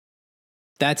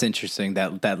 That's interesting.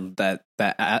 That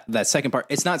second part.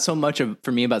 It's not so much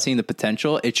for me about seeing the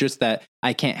potential. It's just that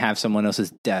I can't have someone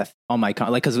else's death on my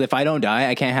because if I don't die,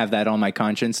 I can't have that on my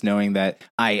conscience, knowing that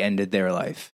I ended their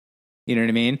life. You know what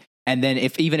I mean? And then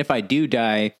even if I do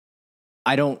die,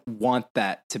 I don't want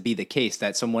that to be the case,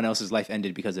 that someone else's life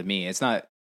ended because of me. It's not.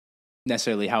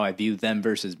 necessarily how I view them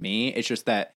versus me. It's just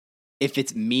that if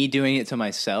it's me doing it to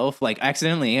myself, like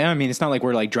accidentally, yeah, I mean, it's not like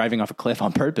we're like driving off a cliff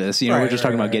on purpose. You know, we're just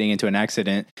talking about getting into an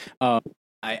accident.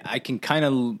 I can kind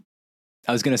of,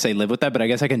 I was going to say live with that, but I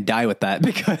guess I can die with that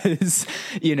because,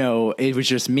 you know, it was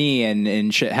just me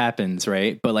and shit happens.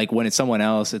 Right. But like when it's someone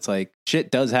else, it's like shit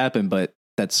does happen, but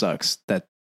that sucks that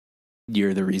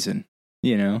you're the reason,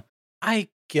 you know? I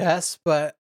guess,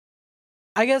 but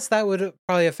I guess that would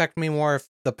probably affect me more if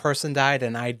the person died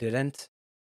and I didn't.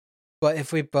 But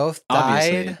if we both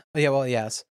died, Obviously. yeah, well,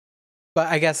 yes. But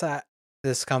I guess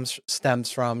this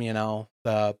stems from, you know,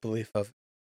 the belief of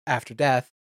after death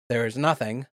there is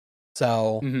nothing.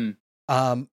 So,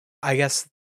 I guess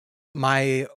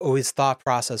my always thought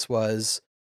process was,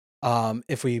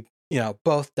 if we, you know,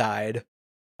 both died,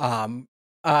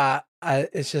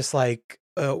 it's just like,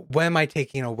 when am I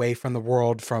taking away from the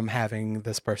world from having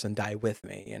this person die with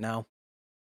me? You know,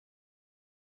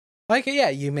 like, yeah,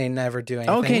 you may never do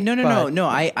anything. Okay, no.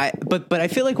 But I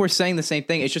feel like we're saying the same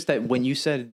thing. It's just that when you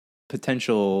said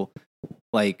potential,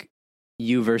 like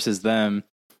you versus them,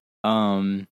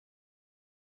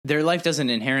 their life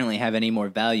doesn't inherently have any more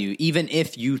value, even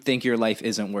if you think your life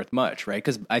isn't worth much, right?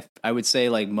 Because I would say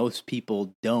like most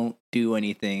people don't do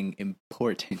anything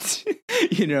important,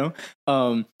 you know.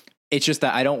 It's just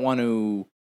that I don't want to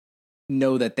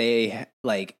know that they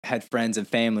like had friends and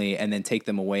family and then take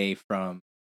them away from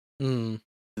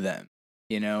them,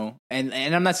 you know. And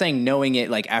I'm not saying knowing it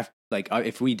like after, like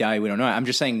if we die we don't know it. I'm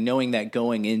just saying knowing that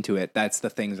going into it, that's the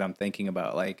things I'm thinking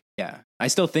about. Like, yeah, I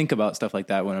still think about stuff like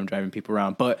that when I'm driving people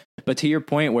around, but to your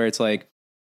point where it's like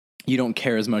you don't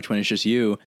care as much when it's just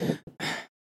you.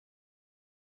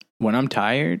 When I'm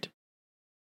tired,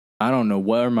 I don't know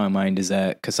where my mind is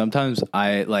at, because sometimes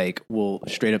I like will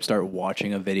straight up start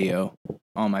watching a video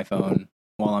on my phone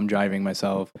while I'm driving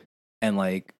myself, and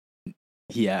like,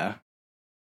 yeah.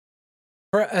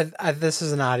 This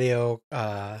is an audio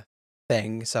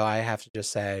thing, so I have to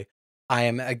just say I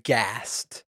am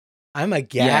aghast. I'm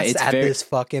aghast at this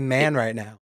fucking man right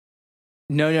now.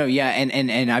 No, yeah,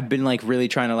 and I've been like really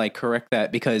trying to like correct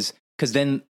that, because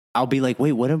then I'll be like,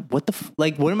 wait, what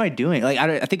am I doing? Like,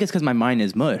 I think it's because my mind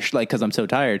is mush, like, because I'm so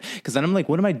tired. Because then I'm like,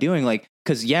 what am I doing? Like,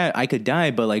 because yeah, I could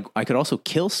die, but like, I could also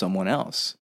kill someone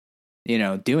else, you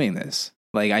know, doing this.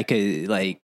 Like, I could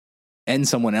like end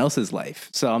someone else's life.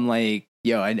 So I'm like,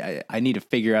 yo, I need to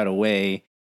figure out a way.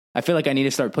 I feel like I need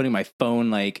to start putting my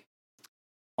phone like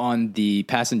on the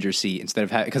passenger seat instead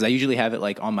of because I usually have it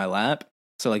like on my lap.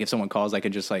 So like if someone calls, I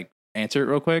could just like answer it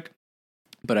real quick.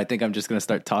 But I think I'm just gonna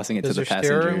start tossing it to the passenger. Does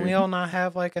your steering wheel not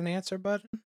have like an answer button?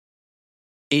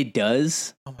 It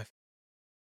does. Oh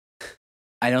my!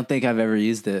 I don't think I've ever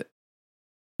used it.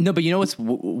 No, but you know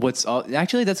what's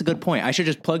actually, that's a good point. I should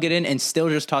just plug it in and still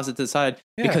just toss it to the side,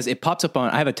 because it pops up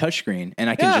on. I have a touch screen and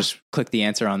I can just click the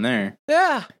answer on there.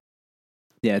 Yeah,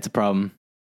 it's a problem.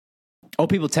 Oh,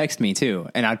 people text me too,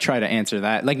 and I try to answer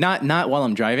that. Like not while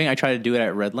I'm driving. I try to do it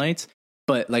at red lights.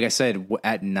 But like I said,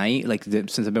 at night, like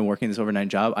since I've been working this overnight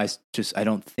job, I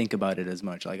don't think about it as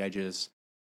much. Like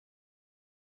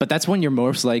but that's when you're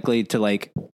most likely to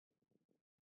like,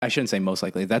 I shouldn't say most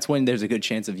likely. That's when there's a good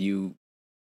chance of you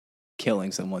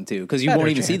killing someone too, because you won't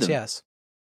even see them. Yes.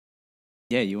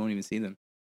 Yeah, you won't even see them.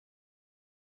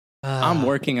 I'm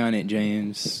working on it,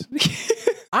 James.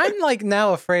 I'm like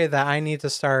now afraid that I need to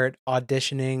start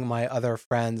auditioning my other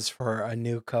friends for a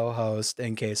new co-host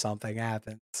in case something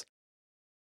happens.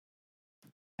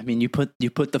 I mean, you put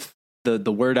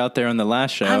the word out there on the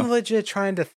last show. I'm legit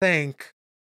trying to think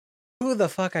who the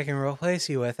fuck I can replace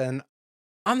you with, and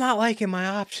I'm not liking my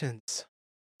options.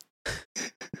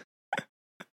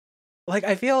 Like,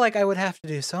 I feel like I would have to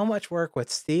do so much work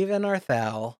with Steve and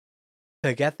Arthel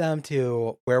to get them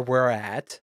to where we're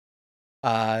at,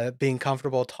 being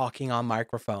comfortable talking on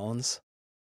microphones.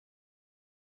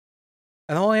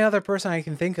 And the only other person I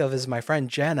can think of is my friend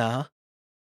Jenna.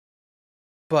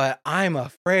 But I'm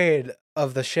afraid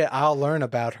of the shit I'll learn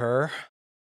about her,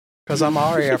 because I'm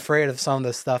already afraid of some of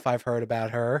the stuff I've heard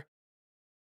about her.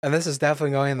 And this is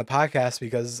definitely going in the podcast,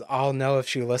 because I'll know if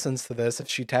she listens to this, if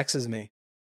she texts me.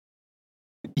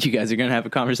 You guys are going to have a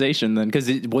conversation then, because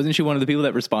wasn't she one of the people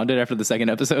that responded after the second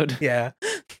episode? Yeah.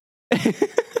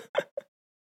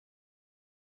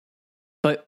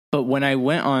 But when I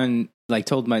went on, like,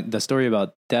 told the story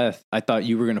about death, I thought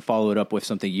you were going to follow it up with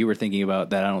something you were thinking about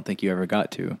that I don't think you ever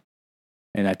got to.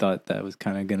 And I thought that was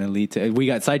kind of going to lead to, we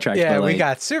got sidetracked. Yeah, we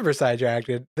got super sidetracked.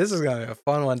 This is going to be a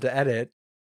fun one to edit.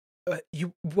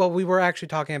 We were actually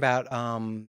talking about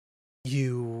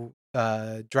you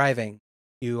driving.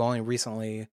 You only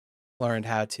recently learned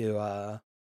how to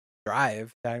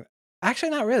drive.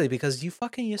 Actually, not really, because you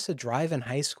fucking used to drive in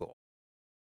high school,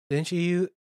 didn't you?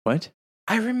 What?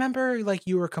 I remember like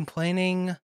you were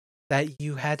complaining that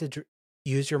you had to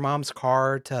use your mom's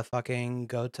car to fucking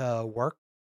go to work.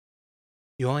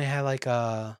 You only had like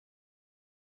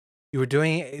you were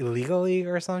doing it illegally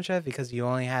or some shit because you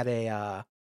only had a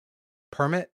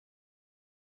permit.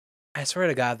 I swear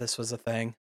to God, this was a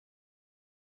thing.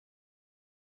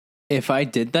 If I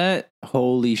did that,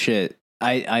 holy shit.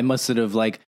 I must have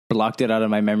like blocked it out of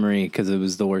my memory because it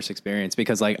was the worst experience.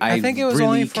 Because like I think it was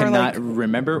only really for, cannot like-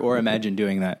 remember or imagine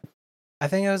doing that. I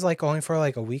think it was like only for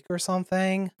like a week or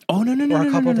something. Oh no Or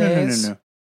a couple days.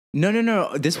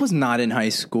 No. This was not in high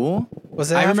school.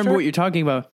 Was it? I remember after? what you're talking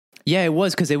about. Yeah, it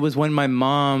was because it was when my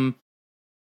mom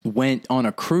went on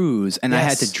a cruise and I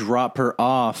had to Yes. drop her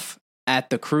off at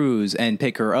the cruise and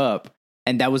pick her up.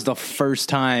 And that was the first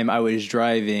time I was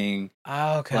driving,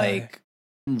 Oh, okay. like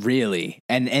really.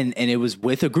 And it was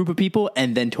with a group of people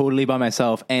and then totally by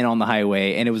myself and on the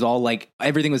highway. And it was all like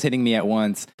everything was hitting me at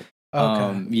once.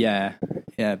 Okay. Yeah,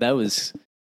 that was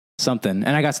something. And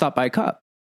I got stopped by a cop.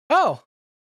 Oh,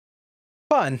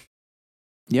 fun.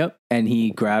 Yep. And he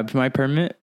grabbed my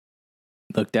permit,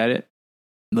 looked at it,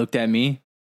 looked at me,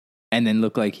 and then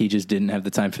looked like he just didn't have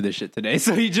the time for this shit today.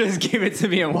 So he just gave it to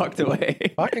me and walked away.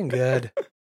 Fucking good.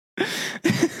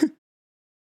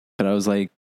 But I was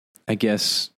like, I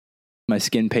guess my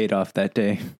skin paid off that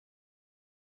day.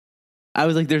 I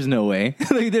was like, there's no way.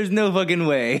 Like, there's no fucking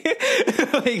way.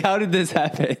 Like, how did this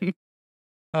happen?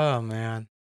 Oh man.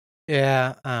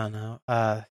 Yeah, I don't know.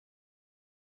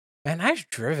 Man, I've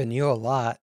driven you a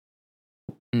lot.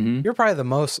 Mm-hmm. You're probably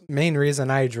the main reason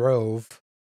I drove.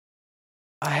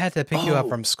 I had to pick you up Oh.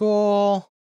 from school.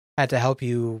 Had to help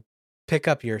you pick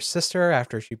up your sister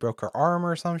after she broke her arm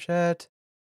or some shit.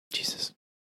 Jesus.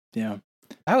 Yeah.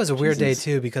 That was a weird day Jesus.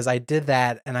 too because I did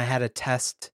that and I had a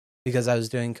test because I was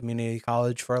doing community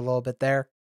college for a little bit there.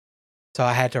 So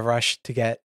I had to rush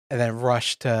to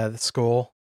rush to the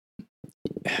school.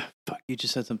 Fuck, you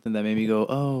just said something that made me go,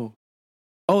 oh,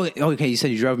 okay. You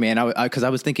said you drove me, and because I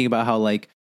was thinking about how, like,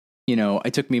 you know,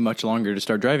 it took me much longer to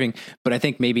start driving, but I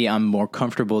think maybe I'm more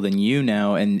comfortable than you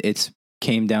now, and it's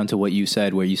came down to what you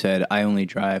said, where you said I only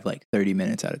drive like 30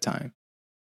 minutes at a time.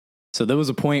 So there was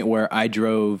a point where I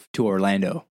drove to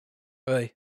Orlando,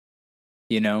 Really?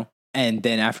 you know, and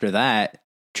then after that,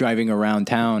 driving around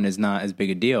town is not as big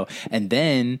a deal, and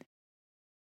then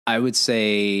I would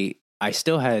say I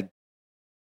still had,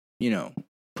 you know,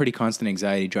 pretty constant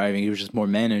anxiety driving. It was just more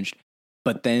managed.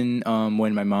 But then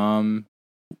when my mom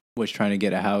was trying to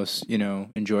get a house, you know,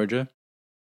 in Georgia,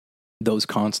 those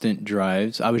constant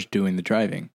drives, I was doing the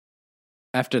driving.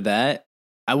 After that,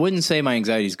 I wouldn't say my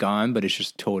anxiety's gone, but it's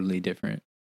just totally different.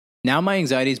 Now my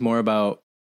anxiety is more about,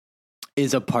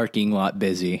 is a parking lot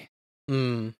busy?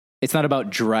 Mm. It's not about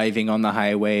driving on the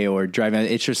highway or driving.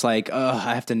 It's just like,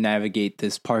 I have to navigate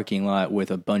this parking lot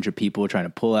with a bunch of people trying to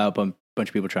pull out, a bunch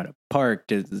of people trying to park,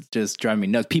 just driving me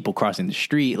nuts. People crossing the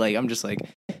street. Like, I'm just like,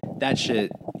 that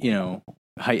shit, you know,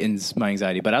 heightens my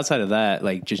anxiety. But outside of that,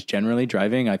 like just generally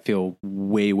driving, I feel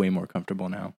way, way more comfortable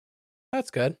now.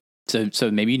 That's good. So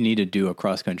maybe you need to do a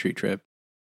cross country trip.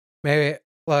 Maybe.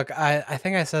 Look, I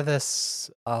think I said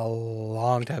this a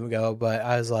long time ago, but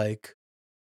I was like,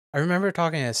 I remember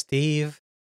talking to Steve,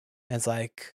 and it's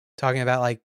like talking about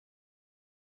like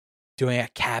doing a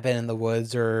cabin in the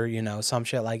woods or, you know, some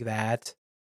shit like that.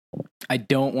 I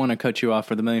don't want to cut you off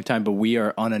for the millionth time, but we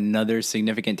are on another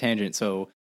significant tangent. So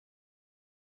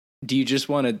do you just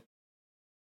want to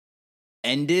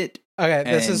end it Okay,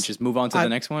 this and is just move on to the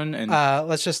next one? And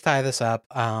let's just tie this up.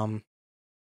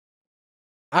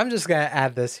 I'm just gonna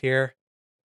add this here.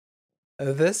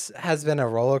 This has been a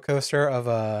roller coaster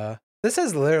of this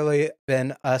has literally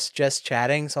been us just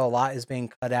chatting, so a lot is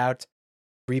being cut out,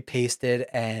 repasted,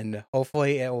 and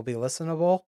hopefully it will be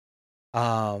listenable.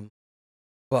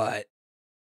 But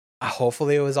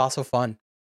hopefully it was also fun.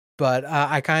 But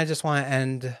I kind of just want to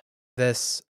end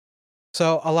this.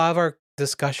 So a lot of our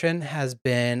discussion has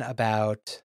been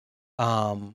about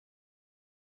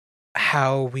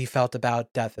how we felt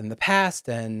about death in the past,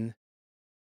 and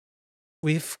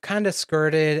we've kind of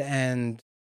skirted and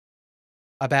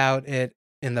about it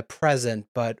in the present,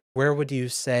 but where would you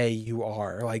say you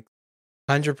are? Like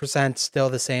 100% still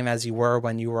the same as you were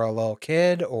when you were a little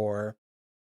kid, or?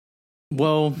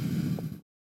 well,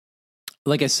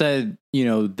 like I said, you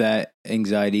know, that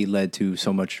anxiety led to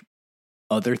so much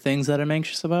other things that I'm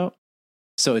anxious about.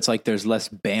 So it's like there's less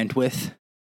bandwidth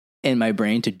in my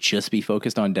brain to just be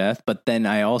focused on death. But then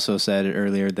I also said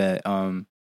earlier that I'm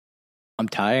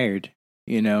tired,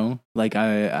 you know, like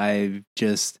I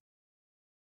just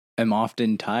am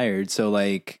often tired. So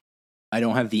like I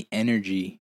don't have the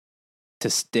energy to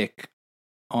stick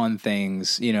on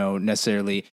things,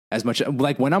 necessarily as much.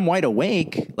 Like when I'm wide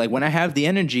awake, like when I have the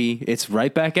energy, it's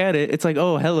right back at it. It's like,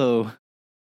 oh, hello,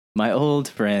 my old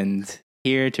friend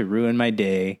here to ruin my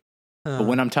day. But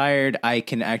when I'm tired, I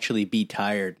can actually be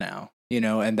tired now,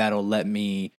 and that'll let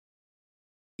me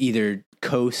either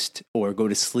coast or go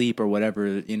to sleep or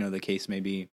whatever, the case may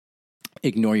be.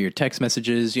 Ignore your text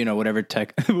messages, whatever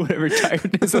whatever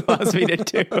tiredness allows me to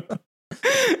do.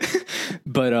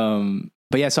 But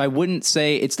yeah, so I wouldn't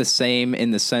say it's the same in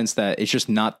the sense that it's just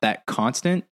not that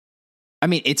constant. I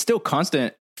mean, it's still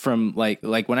constant from like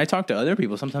when I talk to other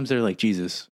people, sometimes they're like,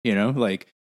 Jesus, like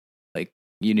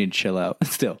you need to chill out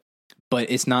still. But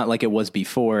it's not like it was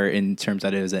before in terms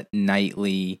that it was a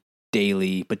nightly,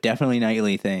 daily, but definitely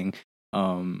nightly thing.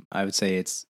 I would say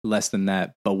it's less than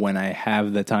that. But when I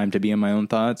have the time to be in my own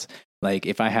thoughts, like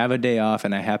if I have a day off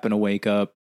and I happen to wake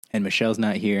up and Michelle's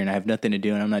not here and I have nothing to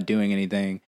do and I'm not doing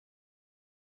anything,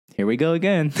 here we go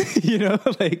again.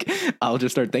 Like I'll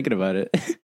just start thinking about it.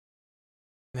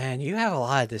 Man, you have a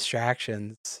lot of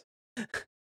distractions.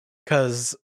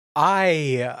 Because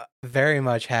I very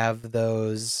much have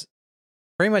those.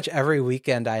 Pretty much every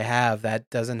weekend I have that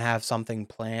doesn't have something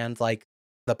planned, like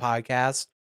the podcast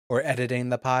or editing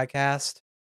the podcast.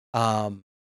 I'm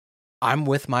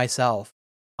with myself.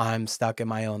 I'm stuck in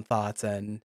my own thoughts,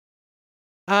 and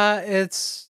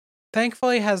it's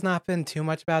thankfully has not been too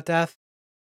much about death.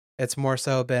 It's more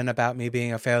so been about me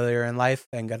being a failure in life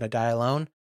and gonna die alone.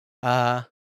 I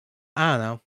don't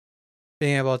know.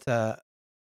 Being able to,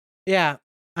 yeah,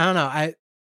 I don't know.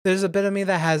 There's a bit of me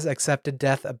that has accepted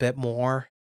death a bit more.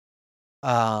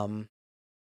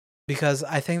 Because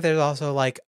I think there's also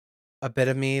like a bit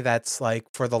of me that's like,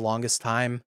 for the longest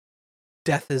time,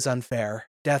 death is unfair.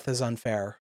 Death is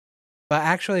unfair. But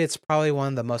actually, it's probably one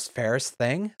of the most fairest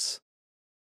things.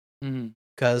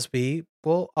 Because we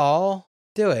will all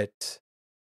do it.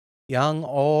 Young,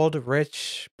 old,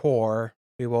 rich, poor,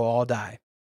 we will all die.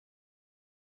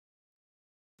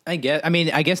 I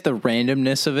guess the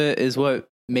randomness of it is what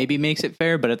maybe makes it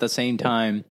fair, but at the same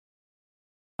time,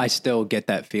 I still get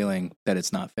that feeling that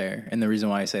it's not fair. And the reason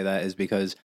why I say that is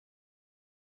because,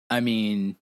 I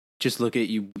mean, just look at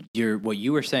what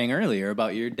you were saying earlier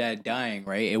about your dad dying,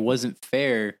 right? It wasn't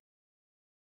fair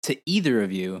to either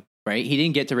of you, right? He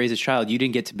didn't get to raise his child. You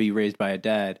didn't get to be raised by a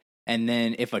dad. And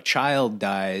then if a child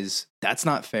dies, that's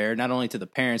not fair, not only to the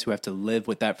parents who have to live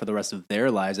with that for the rest of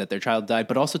their lives that their child died,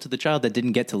 but also to the child that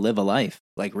didn't get to live a life,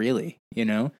 like really,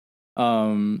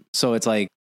 So it's like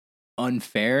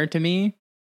unfair to me,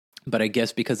 but I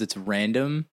guess because it's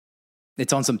random,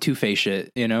 it's on some Two-Face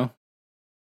shit,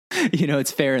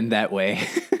 it's fair in that way.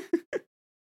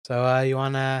 So you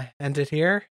want to end it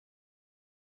here?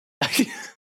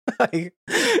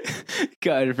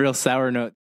 God, a real sour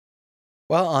note.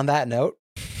 Well, on that note,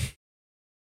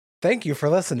 thank you for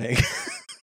listening.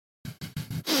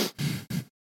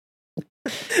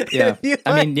 Yeah.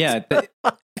 I mean, yeah.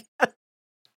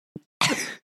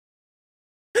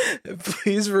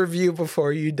 Please review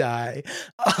before you die.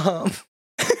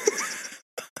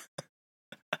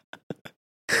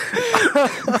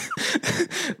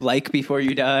 Like before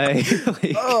you die.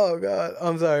 Oh, God.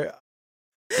 I'm sorry.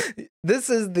 This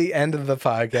is the end of the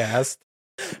podcast.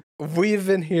 We've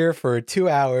been here for 2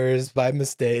 hours by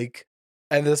mistake,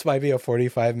 and this might be a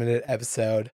 45-minute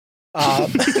episode.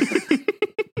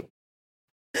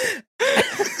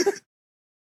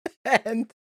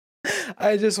 And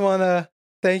I just want to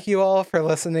thank you all for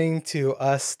listening to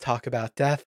us talk about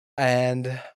death.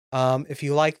 And if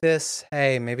you like this,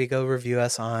 hey, maybe go review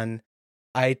us on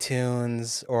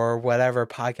iTunes or whatever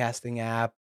podcasting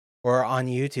app, or on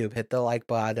YouTube. Hit the like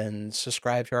button,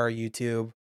 subscribe to our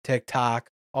YouTube, TikTok,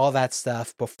 all that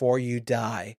stuff before you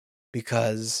die,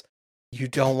 because you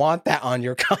don't want that on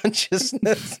your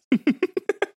consciousness.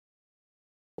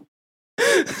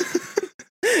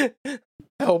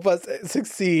 Help us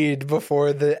succeed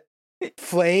before the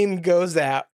flame goes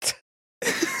out.